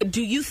to.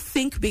 Do you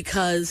think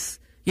because,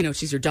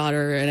 she's your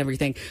daughter and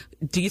everything,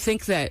 do you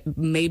think that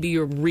maybe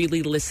you're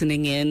really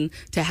listening in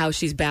to how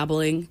she's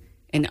babbling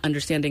and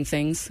understanding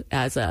things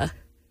as a...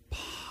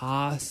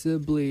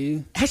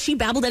 Possibly. Has she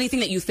babbled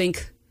anything that you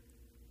think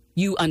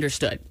you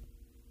understood?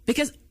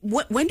 Because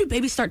when do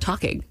babies start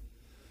talking?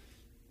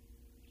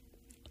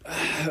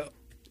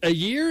 A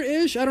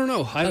year-ish? I don't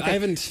know. I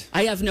haven't...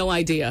 I have no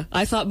idea.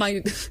 I thought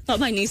my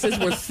nieces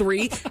were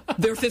 3.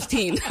 They're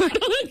 15.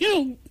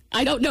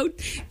 I don't know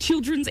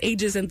children's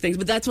ages and things,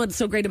 but that's what's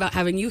so great about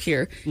having you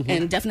here.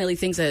 And definitely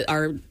things that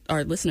our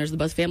listeners, the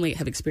Buzz family,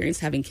 have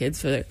experienced having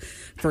kids for the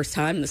first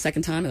time and the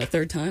second time and the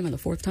third time and the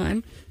fourth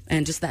time.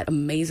 And just that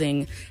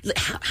amazing...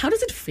 How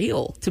does it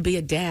feel to be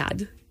a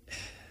dad?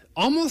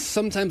 Almost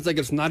sometimes like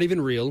it's not even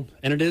real.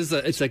 And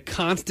it's a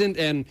constant,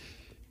 and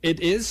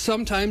it is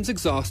sometimes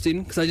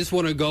exhausting because I just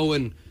want to go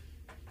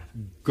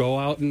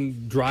out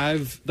and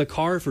drive the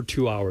car for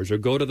 2 hours or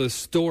go to the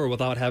store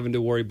without having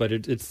to worry. But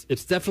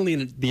it's definitely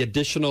the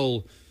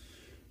additional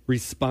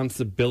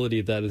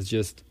responsibility that is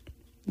just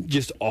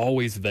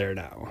always there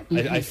now.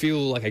 I feel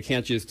like I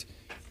can't just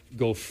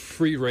go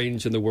free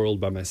range in the world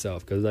by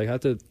myself because I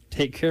have to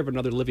take care of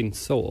another living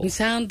soul. You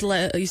sound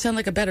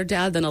like a better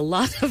dad than a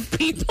lot of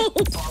people.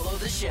 Follow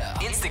the show.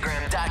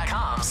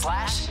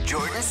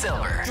 Instagram.com/Jordan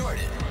Silver.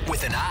 Jordan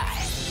with an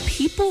I.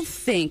 People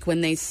think when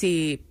they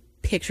see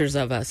pictures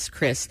of us,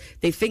 Chris,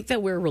 they think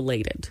that we're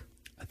related.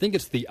 I think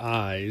it's the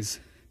eyes.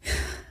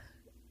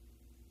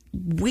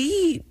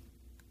 We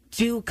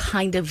do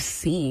kind of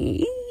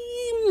seem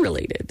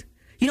related.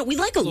 We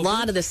like a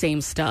lot of the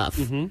same stuff,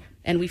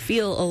 and we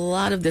feel a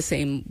lot of the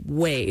same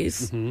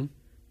ways. And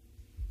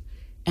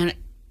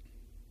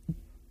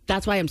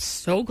that's why I'm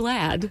so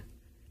glad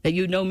that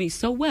you know me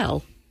so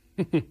well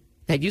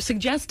that you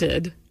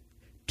suggested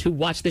to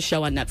watch the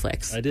show on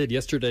Netflix. I did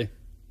yesterday.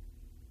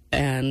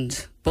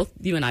 And both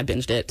you and I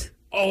binged it.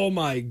 Oh,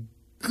 my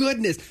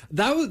goodness.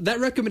 That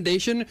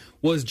recommendation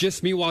was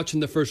just me watching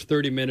the first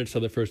 30 minutes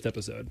of the first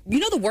episode.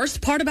 The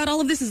worst part about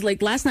all of this is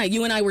like last night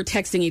you and I were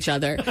texting each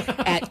other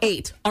at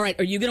 8. All right,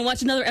 are you going to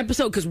watch another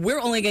episode? Because we're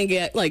only going to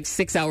get like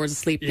 6 hours of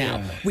sleep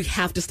now. We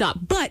have to stop.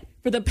 But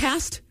for the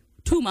past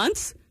 2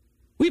 months,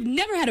 we've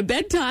never had a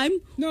bedtime.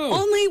 No.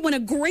 Only when a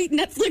great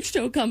Netflix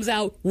show comes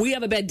out, we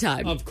have a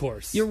bedtime. Of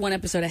course. You're one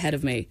episode ahead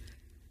of me.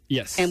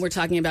 Yes. And we're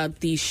talking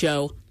about the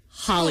show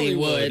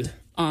Hollywood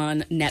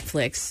on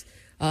Netflix.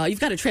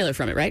 You've got a trailer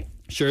from it, right?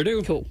 Sure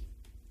do. Cool.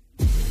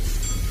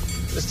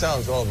 This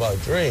town's all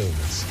about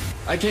dreams.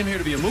 I came here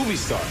to be a movie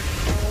star.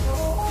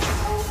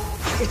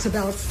 It's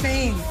about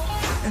fame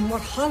and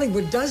what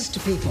Hollywood does to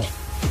people.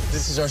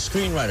 This is our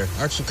screenwriter,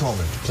 Archie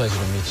Coleman. Pleasure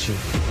to meet you.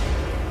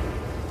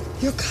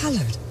 You're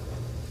colored.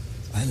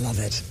 I love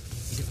it.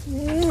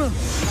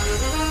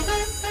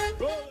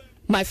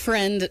 My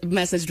friend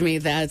messaged me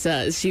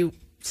that she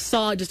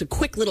saw just a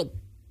quick little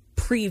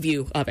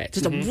preview of it,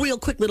 just a real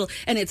quick little,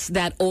 and it's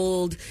that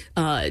old,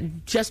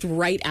 just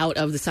right out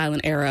of the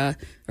silent era,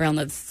 around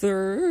the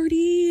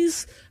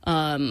 30s,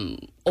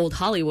 old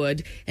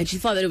Hollywood, and she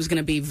thought that it was going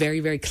to be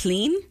very, very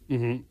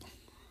clean.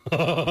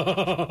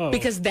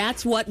 Because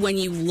that's what, when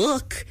you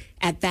look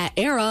at that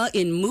era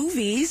in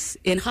movies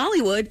in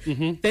Hollywood,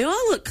 they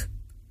all look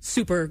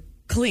super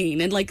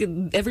clean and like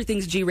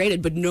everything's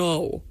G-rated, but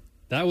no.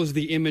 That was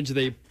the image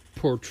they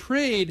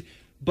portrayed,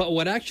 but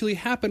what actually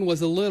happened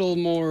was a lot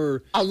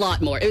more.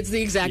 It's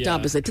the exact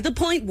opposite, to the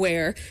point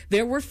where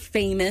there were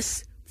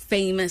famous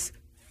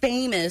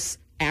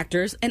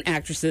actors and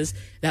actresses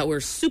that were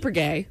super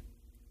gay,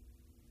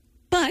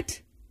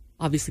 but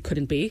obviously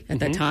couldn't be at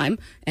that time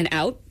and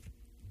out.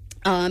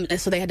 And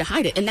so they had to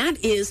hide it. And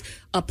that is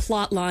a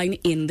plot line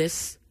in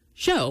this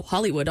show,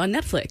 Hollywood, on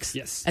Netflix.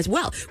 Yes. As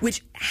well,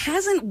 which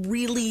hasn't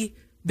really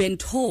been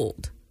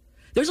told.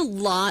 There's a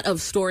lot of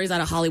stories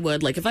out of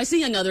Hollywood. Like, if I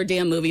see another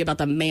damn movie about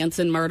the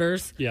Manson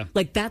murders,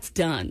 like, that's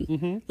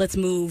done. Let's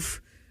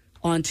move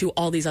on to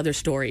all these other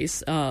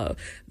stories.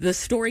 The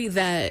story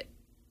that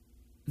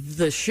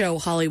the show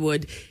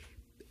Hollywood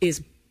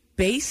is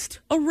based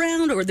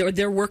around, or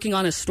they're working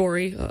on a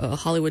story, a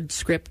Hollywood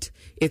script.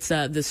 It's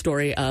the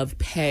story of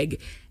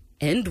Peg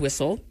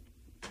Entwistle,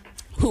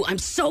 who I'm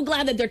so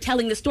glad that they're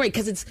telling the story,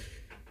 because it's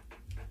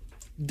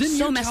Didn't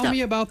so you messed tell up.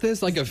 me about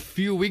this like a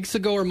few weeks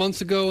ago or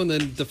months ago, and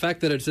then the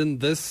fact that it's in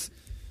this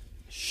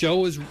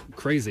show is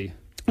crazy.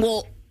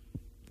 Well,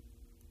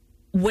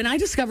 when I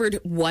discovered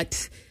when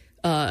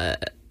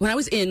I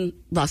was in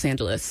Los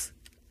Angeles,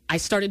 I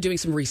started doing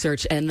some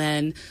research, and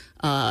then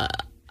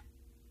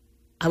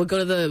I would go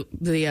to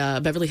the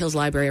Beverly Hills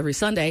Library every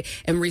Sunday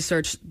and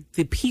research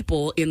the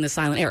people in the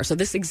silent era. So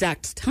this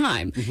exact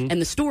time,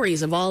 and the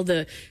stories of all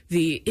the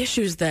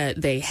issues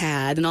that they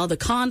had, and all the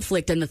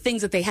conflict, and the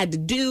things that they had to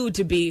do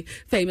to be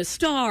famous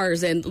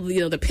stars, and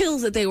the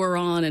pills that they were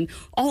on, and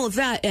all of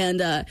that.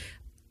 And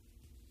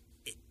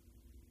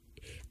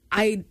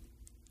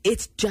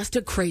it's just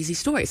a crazy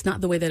story. It's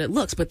not the way that it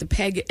looks, but the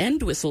Peg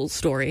Entwistle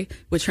story,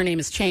 which her name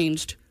has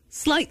changed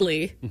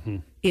slightly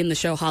in the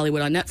show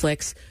Hollywood on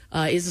Netflix,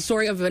 is the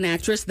story of an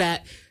actress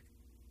that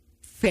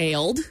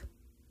failed,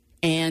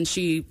 and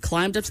she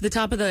climbed up to the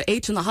top of the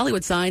H in the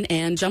Hollywood sign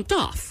and jumped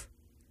off,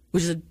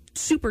 which is a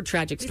super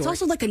tragic story. It's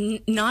also like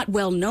a not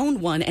well-known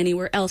one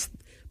anywhere else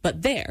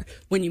but there.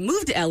 When you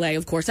move to LA,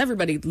 of course,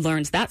 everybody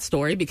learns that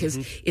story, because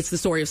it's the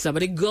story of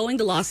somebody going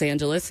to Los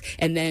Angeles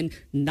and then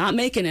not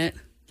making it.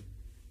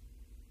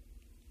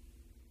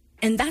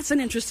 And that's an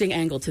interesting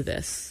angle to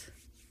this.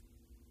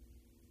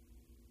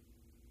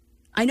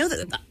 I know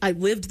that I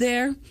lived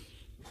there,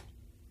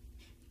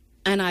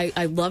 and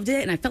I loved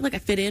it, and I felt like I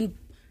fit in,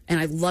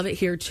 and I love it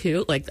here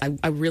too. Like,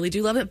 I really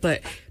do love it,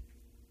 but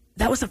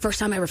that was the first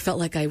time I ever felt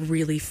like I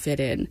really fit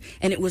in.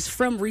 And it was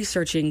from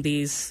researching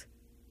these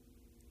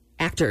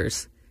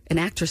actors and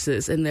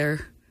actresses and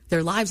their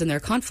lives and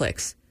their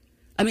conflicts.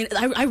 I mean,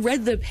 I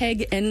read the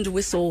Peg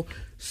Entwistle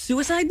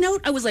suicide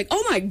note. I was like,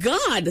 oh my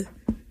God,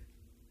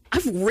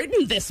 I've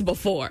written this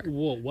before.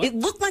 Whoa, what? It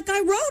looked like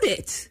I wrote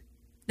it.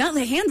 Not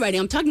the handwriting.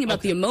 I'm talking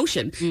about the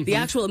emotion, the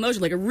actual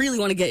emotion. Like, I really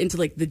want to get into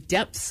like the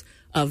depths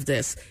of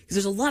this, because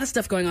there's a lot of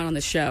stuff going on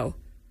this show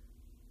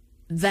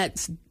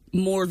that's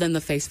more than the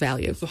face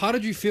value. So how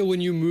did you feel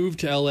when you moved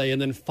to LA and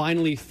then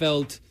finally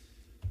felt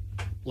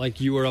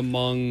like you were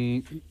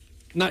among,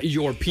 not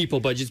your people,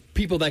 but just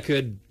people that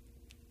could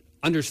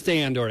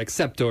understand or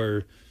accept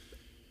or...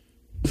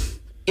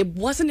 It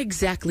wasn't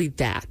exactly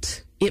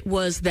that. It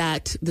was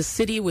that the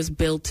city was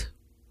built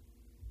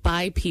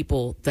by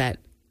people that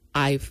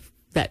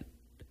that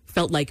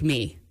felt like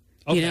me.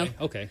 Okay,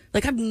 okay.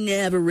 Like, I've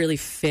never really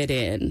fit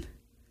in,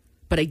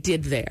 but I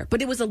did there.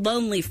 But it was a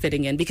lonely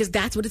fitting in, because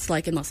that's what it's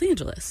like in Los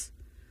Angeles.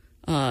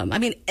 I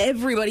mean,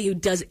 everybody who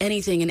does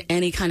anything in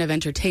any kind of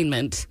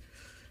entertainment,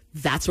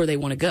 that's where they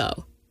want to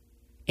go.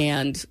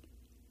 And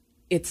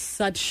it's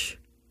such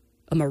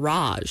a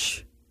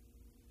mirage,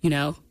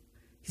 because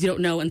you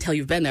don't know until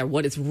you've been there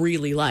what it's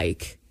really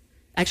like.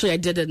 Actually, I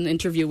did an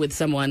interview with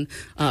someone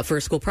for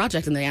a school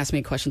project, and they asked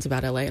me questions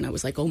about LA, and I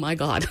was like, oh my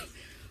God,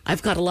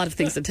 I've got a lot of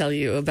things to tell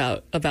you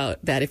about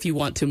that if you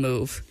want to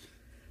move.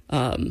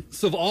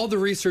 So of all the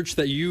research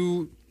that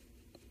you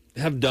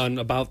have done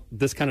about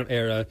this kind of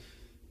era,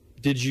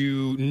 did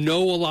you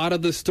know a lot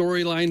of the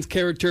storylines,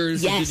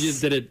 characters? Yes.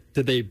 Did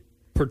they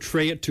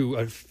portray it to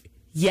a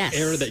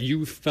era that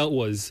you felt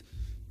was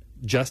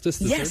justice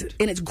deserved? Yes,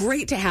 and it's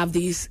great to have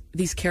these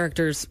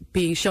characters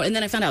being shown. And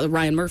then I found out that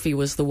Ryan Murphy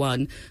was the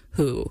one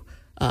who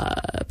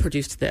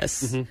produced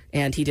this,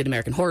 and he did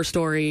American Horror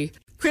Story.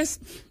 Chris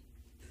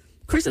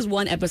is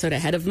one episode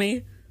ahead of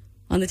me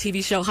on the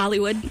TV show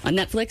Hollywood on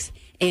Netflix.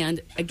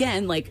 And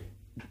again, like,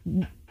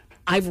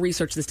 I've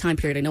researched this time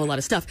period. I know a lot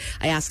of stuff.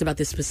 I asked about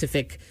this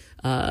specific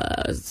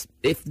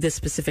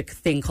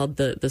thing called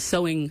the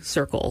sewing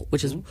circle,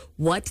 which is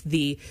what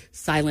the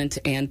silent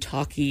and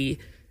talkie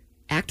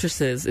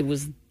actresses, it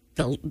was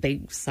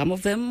some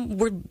of them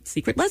were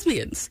secret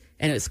lesbians,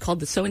 and it's called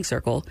the Sewing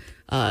Circle.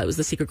 It was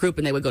the secret group,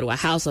 and they would go to a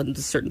house on a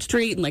certain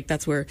street, and like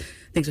that's where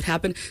things would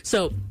happen.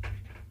 So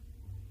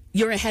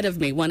you're ahead of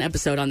me. One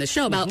episode on the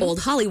show about old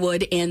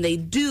Hollywood, and they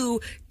do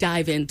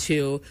dive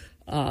into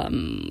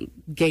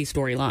gay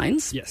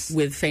storylines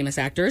with famous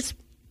actors.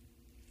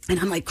 And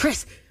I'm like,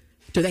 Chris,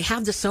 do they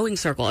have the Sewing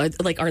Circle?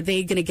 Are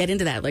they going to get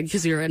into that? Like,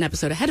 because you're an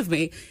episode ahead of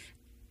me.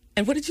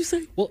 And what did you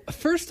say? Well,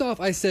 first off,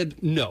 I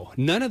said no,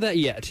 none of that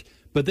yet.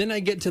 But then I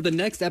get to the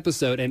next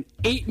episode, and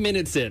 8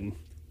 minutes in,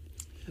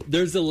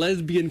 there's a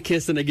lesbian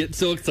kiss, and I get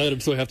so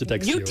excited, so I have to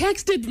text you. You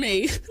texted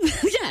me.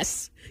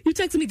 Yes. You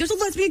texted me, there's a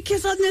lesbian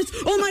kiss on this.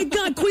 Oh, my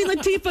God. Queen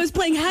Latifah is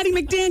playing Hattie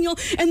McDaniel,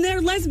 and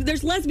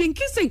there's lesbian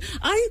kissing.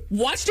 I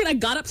watched it. I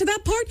got up to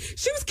that part.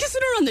 She was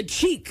kissing her on the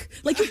cheek,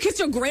 like you kissed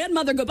your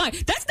grandmother goodbye.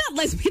 That's not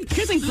lesbian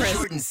kissing, Chris.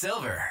 Jordan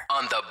Silver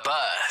on the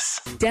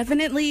bus.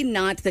 Definitely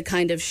not the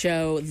kind of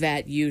show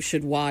that you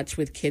should watch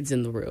with kids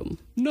in the room.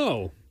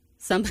 No.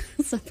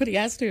 Somebody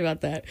asked me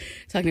about that,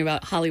 talking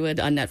about Hollywood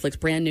on Netflix,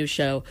 brand new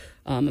show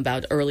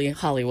about early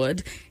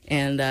Hollywood.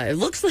 And it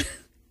looks like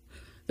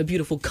the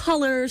beautiful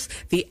colors,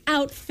 the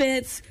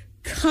outfits,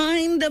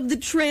 kind of the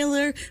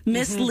trailer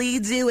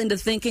misleads you into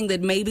thinking that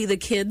maybe the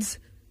kids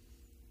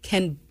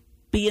can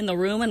be in the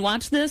room and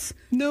watch this.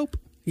 Nope.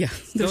 Yeah.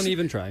 Don't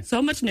even try.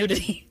 So much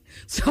nudity,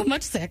 so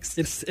much sex.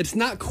 It's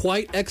not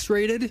quite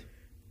X-rated.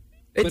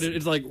 But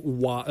it's like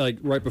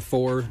right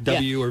before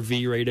W or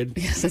V rated.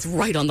 Yes, it's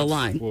right on the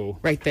line. Whoa.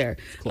 Right there.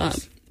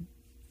 Close.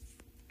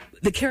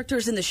 The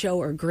characters in the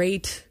show are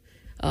great.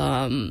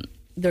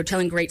 They're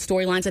telling great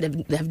storylines that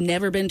have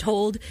never been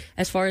told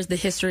as far as the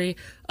history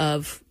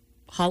of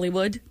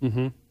Hollywood.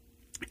 Mm-hmm.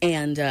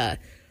 And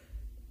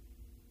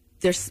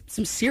there's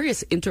some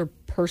serious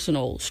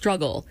interpersonal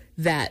struggle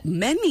that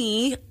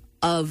many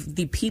of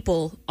the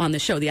people on the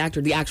show, the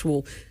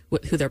actual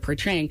who they're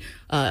portraying,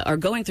 are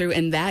going through,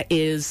 and that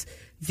is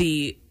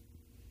the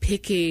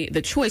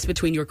choice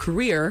between your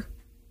career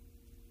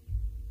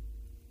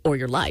or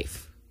your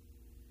life.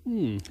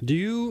 Do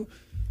you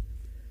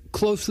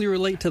closely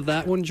relate to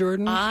that one,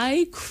 Jordan?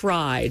 I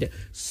cried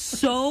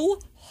so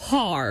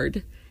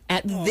hard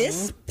at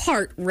this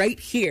part right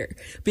here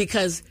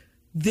because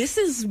this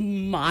is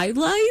my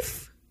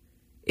life.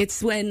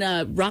 It's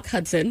when Rock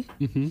Hudson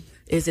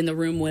is in the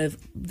room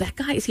with that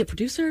guy. Is he a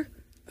producer?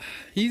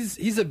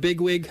 He's a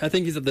bigwig. I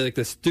think he's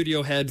the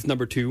studio head's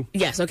number 2.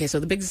 Yes. Okay. So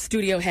the big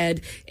studio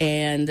head,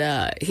 and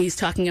he's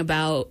trying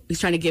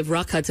to give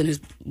Rock Hudson,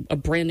 who's a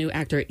brand new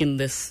actor in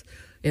this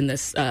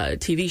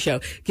TV show,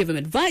 give him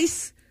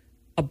advice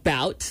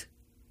about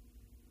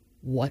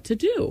what to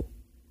do.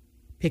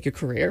 Pick your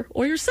career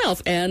or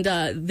yourself. And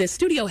the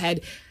studio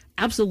head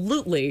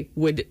absolutely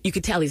you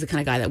could tell he's the kind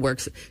of guy that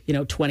works,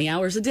 20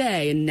 hours a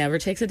day and never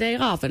takes a day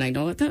off. And I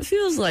know what that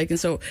feels like. And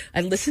so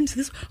I listened to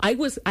this.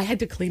 I had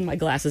to clean my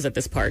glasses at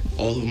this part.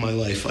 All of my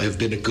life, I have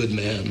been a good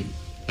man.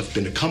 I've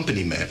been a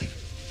company man.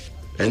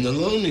 And the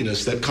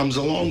loneliness that comes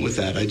along with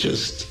that, I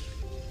just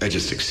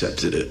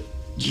accepted it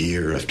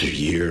year after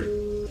year.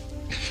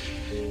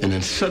 And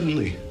then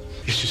suddenly,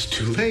 it's just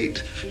too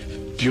late.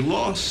 You're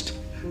lost.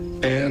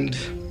 And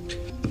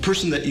the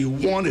person that you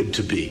wanted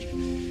to be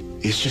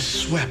is just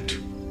swept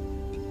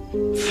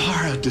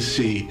far out to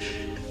sea,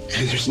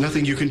 and there's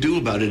nothing you can do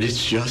about it.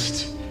 It's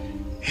just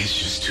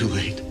too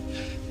late.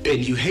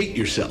 And you hate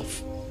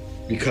yourself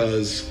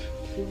because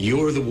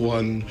you're the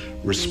one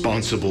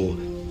responsible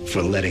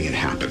for letting it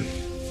happen.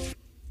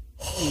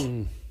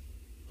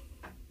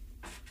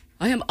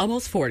 I am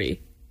almost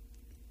 40.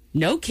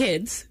 No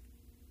kids.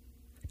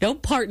 No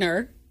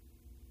partner.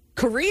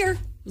 Career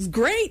is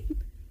great,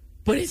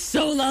 but it's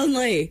so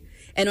lonely.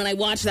 And when I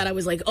watched that, I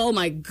was like, oh,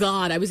 my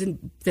God, I was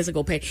in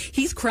physical pain.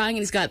 He's crying,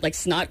 and he's got,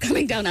 snot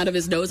coming down out of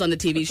his nose on the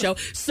TV show.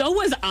 So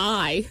was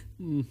I.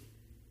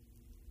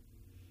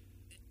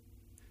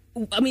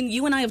 I mean,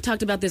 you and I have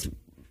talked about this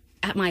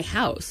at my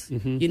house.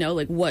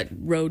 What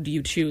road do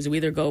you choose? You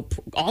either go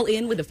all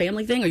in with the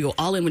family thing or you go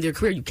all in with your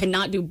career. You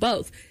cannot do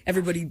both.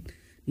 Everybody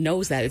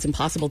knows that. It's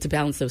impossible to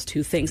balance those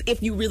two things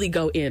if you really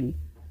go in,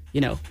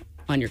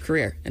 on your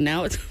career. And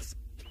now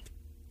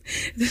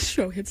this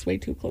show hits way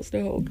too close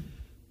to home.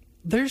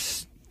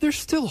 There's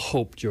still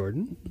hope,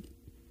 Jordan.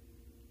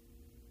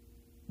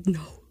 No.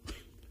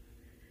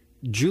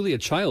 Julia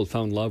Child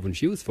found love when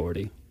she was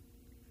 40.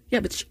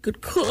 Yeah, but she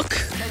could cook.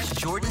 Catch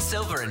Jordan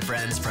Silver and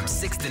friends from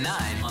 6 to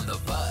 9 on the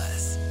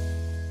bus.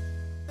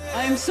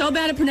 I am so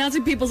bad at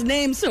pronouncing people's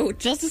names, so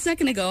just a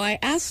second ago I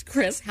asked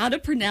Chris how to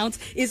pronounce,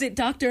 is it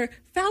Dr.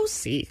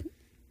 Fauci?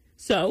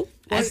 So,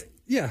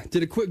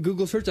 did a quick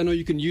Google search. I know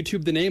you can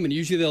YouTube the name, and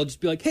usually they'll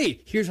just be like, hey,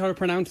 here's how to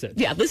pronounce it.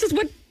 Yeah, this is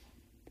what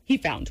he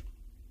found.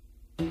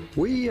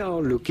 We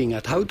are looking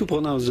at how to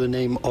pronounce the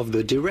name of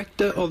the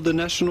director of the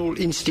National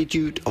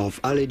Institute of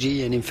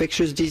Allergy and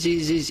Infectious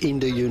Diseases in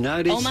the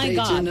United States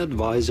God. and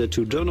advisor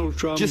to Donald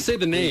Trump. Just say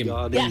the name.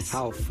 Regarding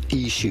health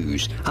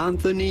issues.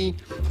 Anthony,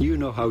 you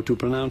know how to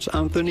pronounce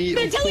Anthony.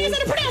 They're telling us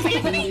how to pronounce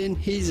Anthony. And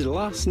his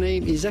last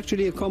name is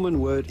actually a common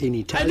word in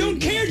Italian. I don't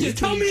care, just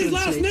tell me his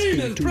last name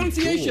and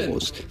pronunciation.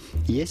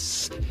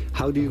 Yes.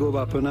 How do you go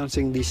about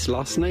pronouncing this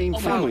last name?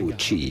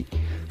 Fauci.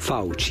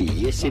 Fauci.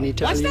 Yes, in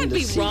Italian. Watch that the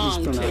be C is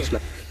wrong, pronounced too.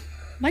 like...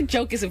 My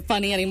joke isn't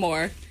funny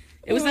anymore.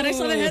 It was that I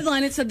saw the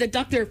headline. It said that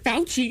Dr.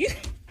 Fauci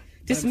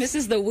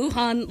dismisses the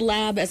Wuhan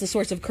lab as a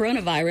source of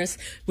coronavirus,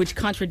 which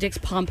contradicts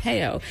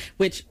Pompeo,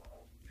 which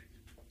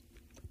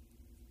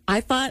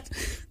I thought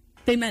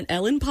they meant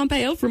Ellen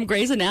Pompeo from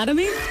Grey's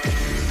Anatomy.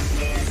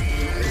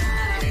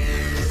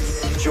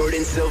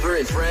 Jordan Silver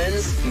and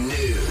Friends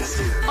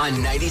News on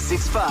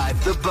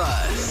 96.5 The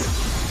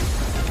Buzz.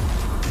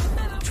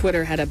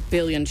 Twitter had a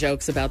billion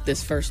jokes about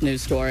this first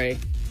news story.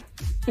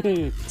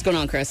 What's going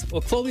on, Chris?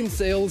 Well, clothing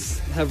sales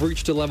have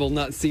reached a level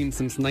not seen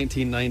since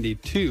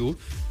 1992,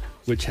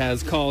 which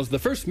has caused the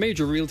first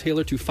major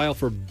retailer to file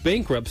for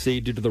bankruptcy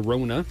due to the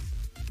Rona.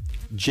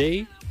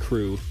 J.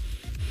 Crew.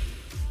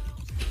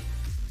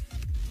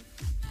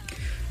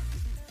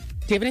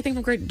 Do you have anything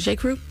from Great J.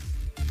 Crew?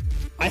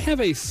 I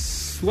have a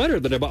sweater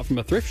that I bought from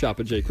a thrift shop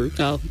at J. Crew.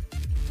 Oh.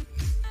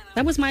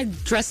 That was my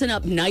dressing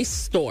up nice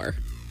store.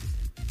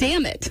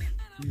 Damn it.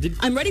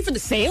 I'm ready for the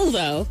sale,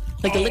 though.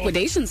 Like the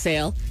liquidation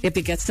sale, if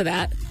it gets to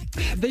that.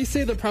 They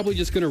say they're probably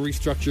just going to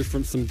restructure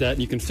from some debt,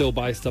 and you can still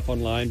buy stuff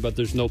online, but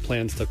there's no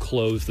plans to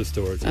close the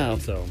stores. Oh,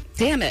 so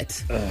damn it!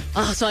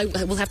 So I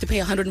will have to pay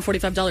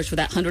 $145 for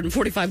that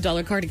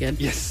 $145 cardigan.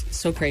 Yes,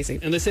 so crazy.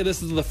 And they say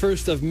this is the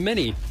first of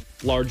many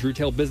large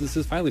retail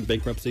businesses filing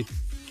bankruptcy.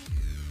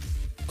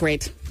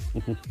 Great!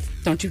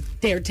 Don't you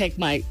dare take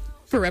my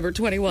Forever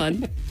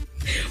 21.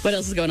 What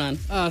else is going on?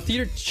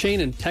 Theater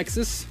chain in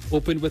Texas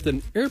opened with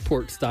an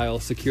airport-style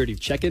security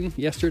check-in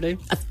yesterday.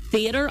 A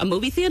theater? A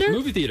movie theater?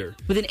 Movie theater.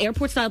 With an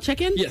airport-style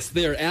check-in? Yes,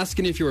 they are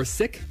asking if you are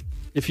sick,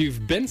 if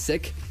you've been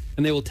sick,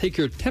 and they will take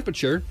your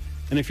temperature,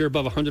 and if you're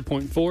above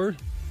 100.4,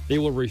 they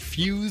will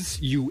refuse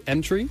you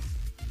entry.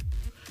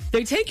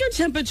 They take your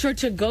temperature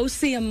to go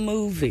see a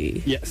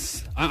movie.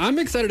 Yes. I'm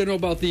excited to know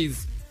about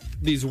these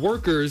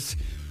workers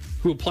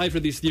who applied for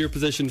these theater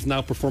positions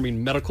now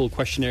performing medical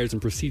questionnaires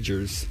and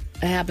procedures.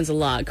 It happens a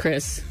lot,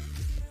 Chris.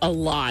 A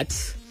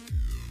lot.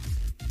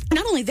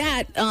 Not only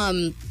that,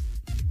 a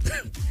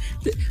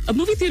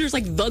movie theater is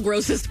like the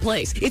grossest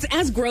place. It's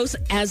as gross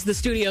as the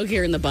studio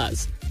here in the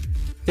Buzz.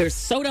 There's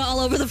soda all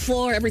over the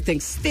floor.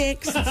 Everything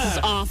stinks. This is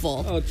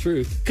awful. Oh,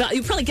 truth. God,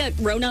 you probably get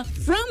Rona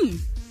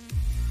from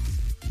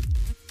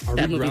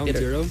that movie ground theater.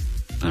 Zero?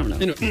 I don't know.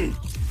 Anyway,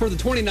 for the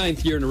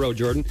 29th year in a row,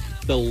 Jordan,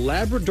 the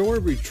Labrador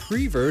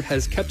Retriever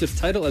has kept its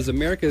title as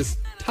America's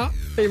top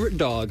favorite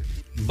dog,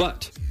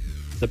 but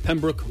the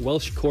Pembroke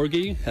Welsh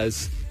Corgi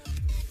has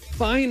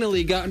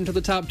finally gotten to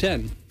the top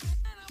 10.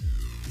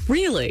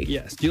 Really?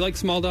 Yes. Do you like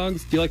small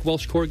dogs? Do you like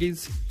Welsh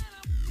Corgis?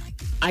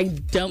 I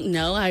don't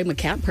know. I'm a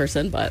cat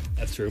person, but...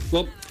 That's true.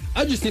 Well,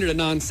 I just needed a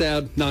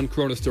non-sad,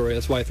 non-corona story.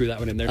 That's why I threw that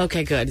one in there.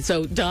 Okay, good.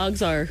 So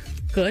dogs are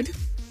good?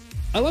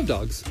 I love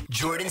dogs.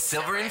 Jordan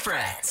Silver and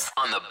Friends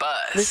on the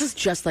Buzz. This is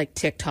just like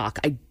TikTok.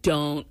 I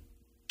don't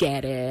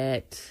get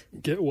it.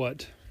 Get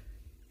what?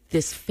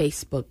 This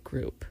Facebook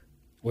group.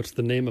 What's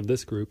the name of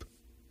this group?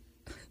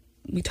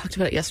 We talked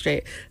about it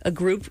yesterday. A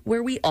group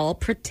where we all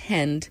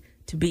pretend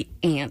to be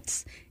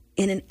ants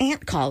in an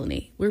ant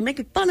colony. We were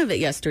making fun of it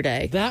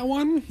yesterday. That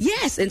one?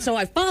 Yes. And so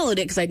I followed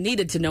it because I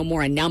needed to know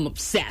more, and now I'm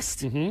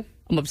obsessed. I'm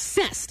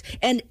obsessed.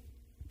 And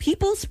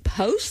people's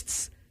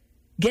posts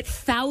get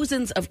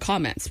thousands of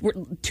comments. We're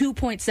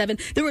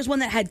 2.7. There was one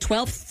that had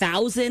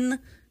 12,000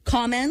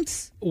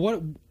 comments.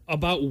 What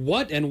about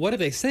what, and what are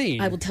they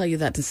saying? I will tell you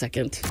that in a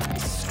second.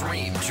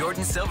 Stream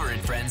Jordan Silver and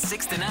Friends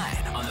 6 to 9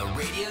 on the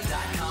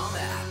radio.com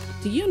app.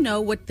 Do you know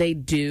what they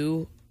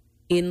do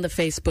in the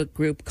Facebook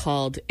group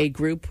called A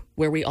Group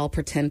Where We All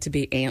Pretend to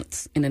Be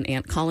Ants in an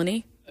Ant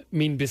Colony? I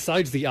mean,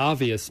 besides the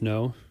obvious,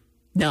 no.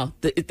 No,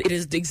 it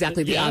is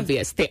exactly the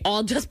obvious. They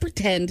all just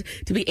pretend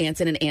to be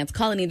ants in an ant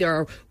colony. There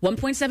are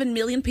 1.7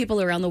 million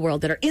people around the world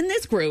that are in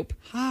this group.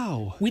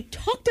 How? We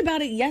talked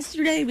about it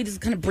yesterday. We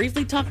just kind of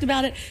briefly talked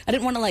about it. I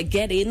didn't want to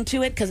get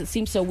into it because it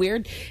seems so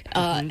weird.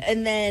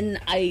 And then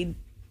I,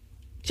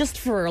 just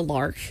for a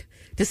lark,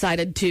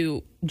 decided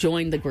to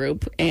join the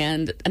group,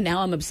 and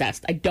now I'm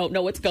obsessed. I don't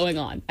know what's going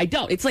on. I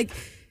don't. It's like,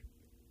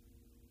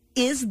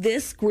 is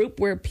this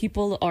group where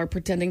people are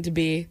pretending to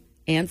be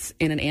ants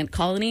in an ant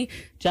colony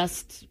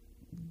just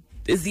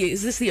is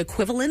this the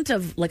equivalent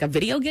of like a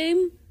video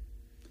game?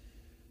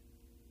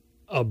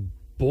 A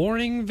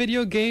boring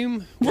video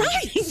game?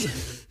 Right.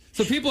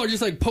 So people are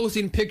just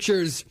posting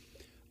pictures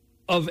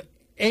of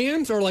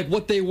ants, or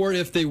what they were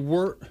if they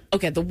were.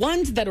 Okay, the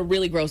ones that are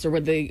really gross are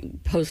where they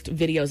post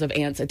videos of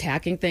ants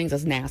attacking things.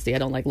 That's nasty. I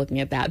don't like looking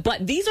at that.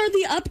 But these are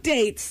the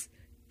updates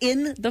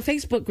in the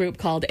Facebook group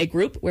called A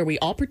Group Where We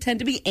All Pretend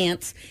to Be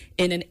Ants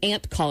in an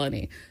Ant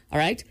Colony. All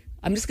right?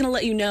 I'm just going to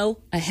let you know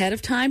ahead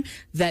of time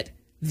that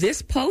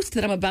this post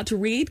that I'm about to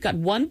read got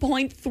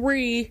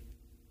 1.3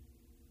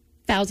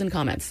 thousand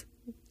comments.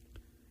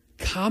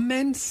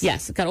 Comments?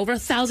 Yes, it got over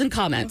 1,000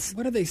 comments.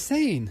 What are they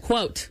saying?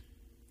 Quote,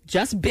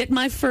 just bit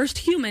my first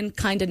human,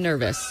 kind of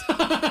nervous.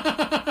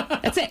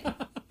 That's it.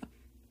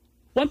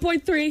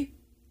 1.3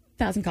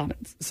 thousand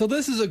comments. So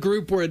this is a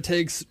group where it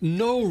takes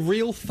no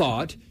real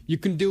thought. You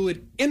can do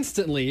it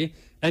instantly,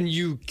 and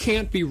you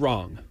can't be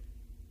wrong.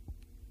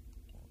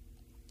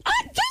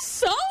 I guess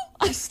so.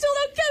 I still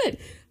don't get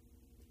it.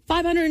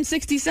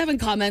 567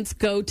 comments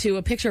go to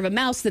a picture of a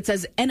mouse that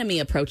says enemy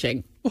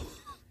approaching.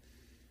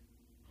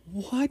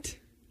 What?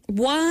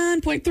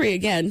 1.3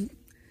 again.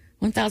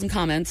 1,000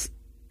 comments.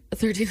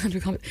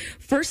 1,300 comments.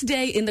 First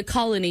day in the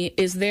colony,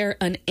 is there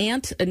an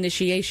ant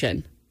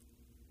initiation?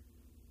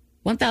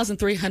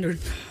 1,300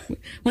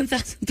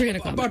 comments.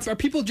 But are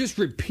people just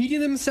repeating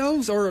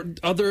themselves, or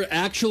are there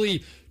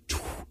actually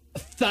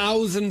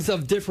thousands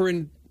of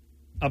different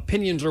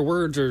opinions or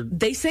words? Or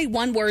they say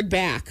one word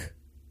back.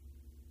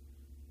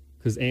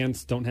 Because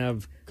ants don't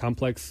have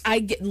complex I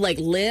get like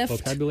lift,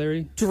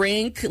 vocabulary,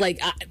 drink. Like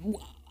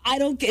I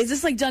don't get. Is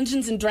this like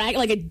Dungeons and Dragons?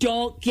 Like I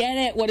don't get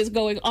it. What is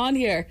going on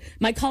here?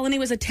 My colony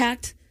was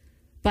attacked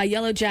by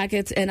yellow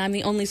jackets, and I'm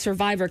the only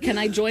survivor. Can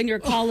I join your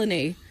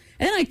colony?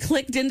 And then I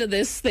clicked into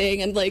this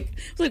thing and was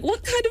like,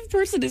 what kind of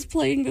person is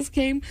playing this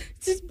game?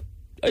 It's just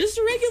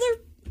a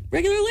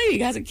regular lady,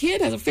 has a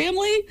kid, has a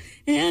family,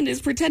 and is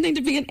pretending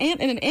to be an ant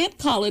in an ant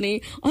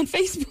colony on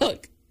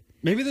Facebook.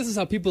 Maybe this is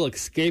how people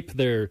escape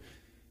their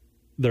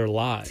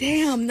lives.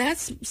 Damn,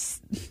 that's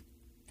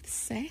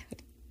sad.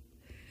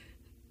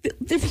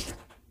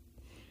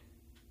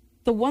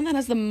 The one that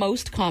has the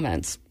most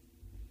comments.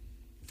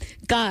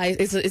 Guys,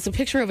 it's a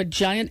picture of a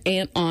giant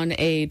ant on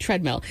a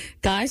treadmill.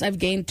 Guys, I've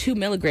gained 2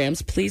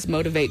 milligrams. Please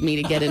motivate me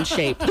to get in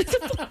shape.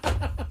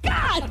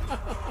 God!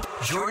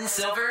 Jordan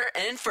Silver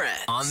and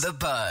Friends on the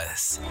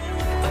Buzz.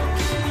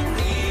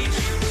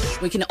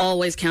 We can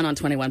always count on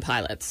 21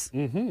 Pilots.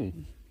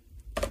 Mm-hmm.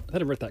 I had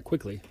to write that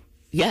quickly.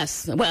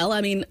 Yes. Well, I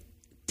mean,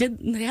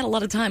 they had a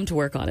lot of time to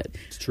work on it.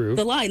 It's true.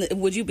 The line,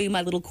 would you be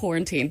my little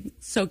quarantine?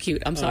 So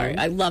cute. I'm sorry.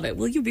 I love it.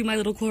 Will you be my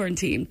little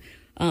quarantine?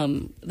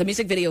 The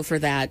music video for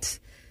that,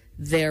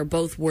 they're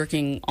both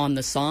working on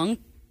the song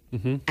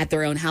at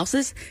their own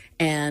houses,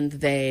 and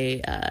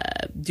they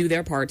do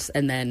their parts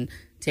and then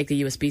take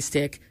the USB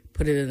stick,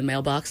 put it in the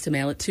mailbox to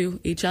mail it to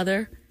each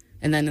other,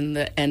 and then in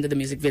the end of the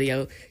music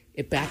video,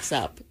 it backs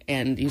up,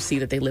 and you see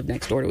that they live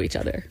next door to each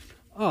other.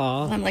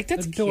 Aw, I'm like,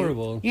 that's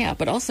adorable. Cute. Yeah,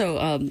 but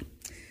also,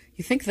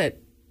 you think that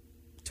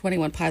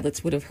 21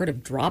 Pilots would have heard of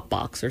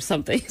Dropbox or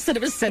something instead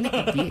of sending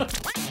a beat.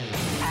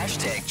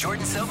 Hashtag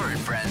Jordan Silver and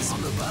Friends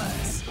on the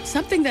Buzz.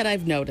 Something that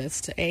I've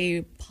noticed,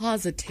 a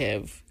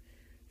positive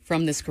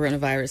from this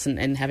coronavirus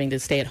and having to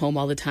stay at home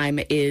all the time,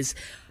 is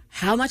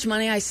how much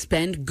money I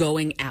spend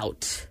going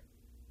out.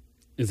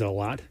 Is it a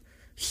lot?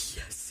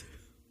 Yes.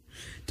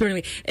 Do you know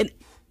what I mean? And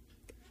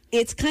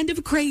it's kind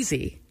of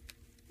crazy.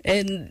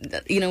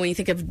 And, you know, when you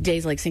think of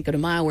days like Cinco de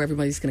Mayo where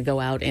everybody's going to go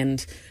out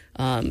and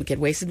get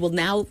wasted, well,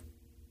 now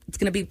it's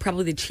going to be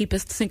probably the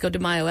cheapest Cinco de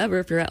Mayo ever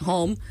if you're at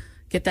home.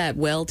 Get that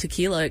well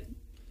tequila. It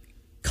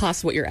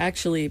costs what you're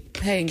actually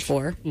paying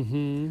for.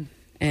 Mm-hmm.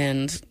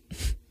 And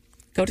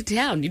go to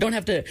town. You don't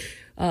have to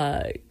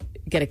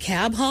get a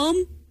cab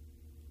home.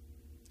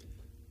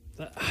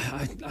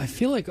 I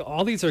feel like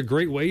all these are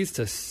great ways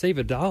to save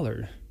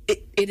 $1.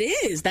 It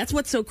is. That's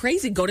what's so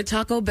crazy. Go to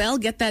Taco Bell,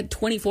 get that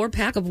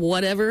 24-pack of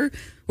whatever,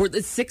 or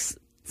the six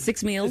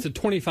meals. It's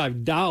a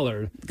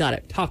 $25 Got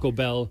it. Taco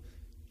Bell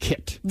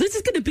kit. This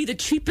is going to be the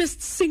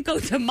cheapest Cinco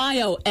de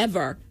Mayo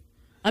ever.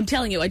 I'm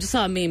telling you, I just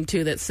saw a meme,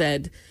 too, that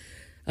said,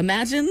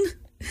 imagine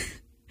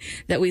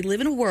that we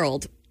live in a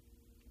world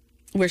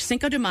where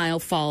Cinco de Mayo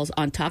falls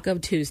on Taco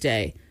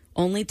Tuesday,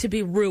 only to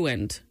be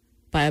ruined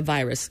by a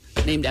virus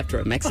named after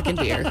a Mexican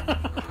beer.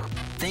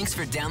 Thanks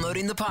for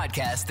downloading the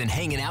podcast and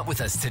hanging out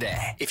with us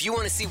today. If you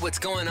want to see what's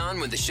going on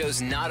when the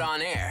show's not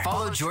on air,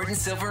 follow Jordan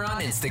Silver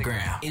on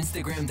Instagram.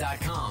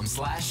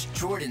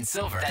 Instagram.com/Jordan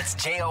Silver. That's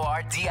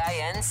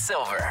JORDIN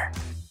Silver.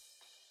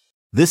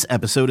 This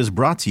episode is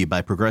brought to you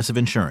by Progressive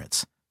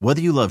Insurance.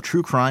 Whether you love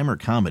true crime or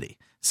comedy,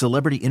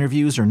 celebrity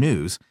interviews or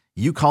news,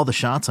 you call the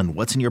shots on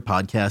what's in your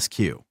podcast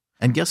queue.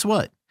 And guess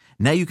what?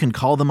 Now you can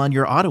call them on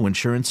your auto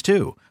insurance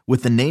too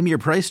with the Name Your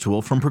Price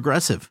tool from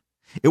Progressive.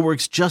 It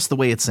works just the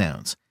way it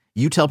sounds.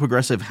 You tell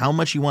Progressive how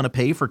much you want to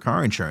pay for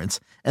car insurance,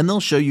 and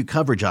they'll show you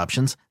coverage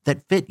options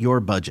that fit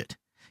your budget.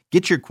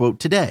 Get your quote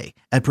today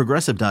at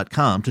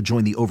Progressive.com to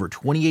join the over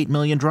 28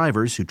 million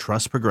drivers who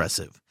trust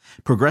Progressive.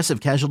 Progressive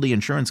Casualty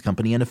Insurance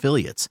Company and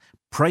Affiliates.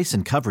 Price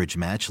and coverage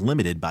match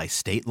limited by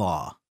state law.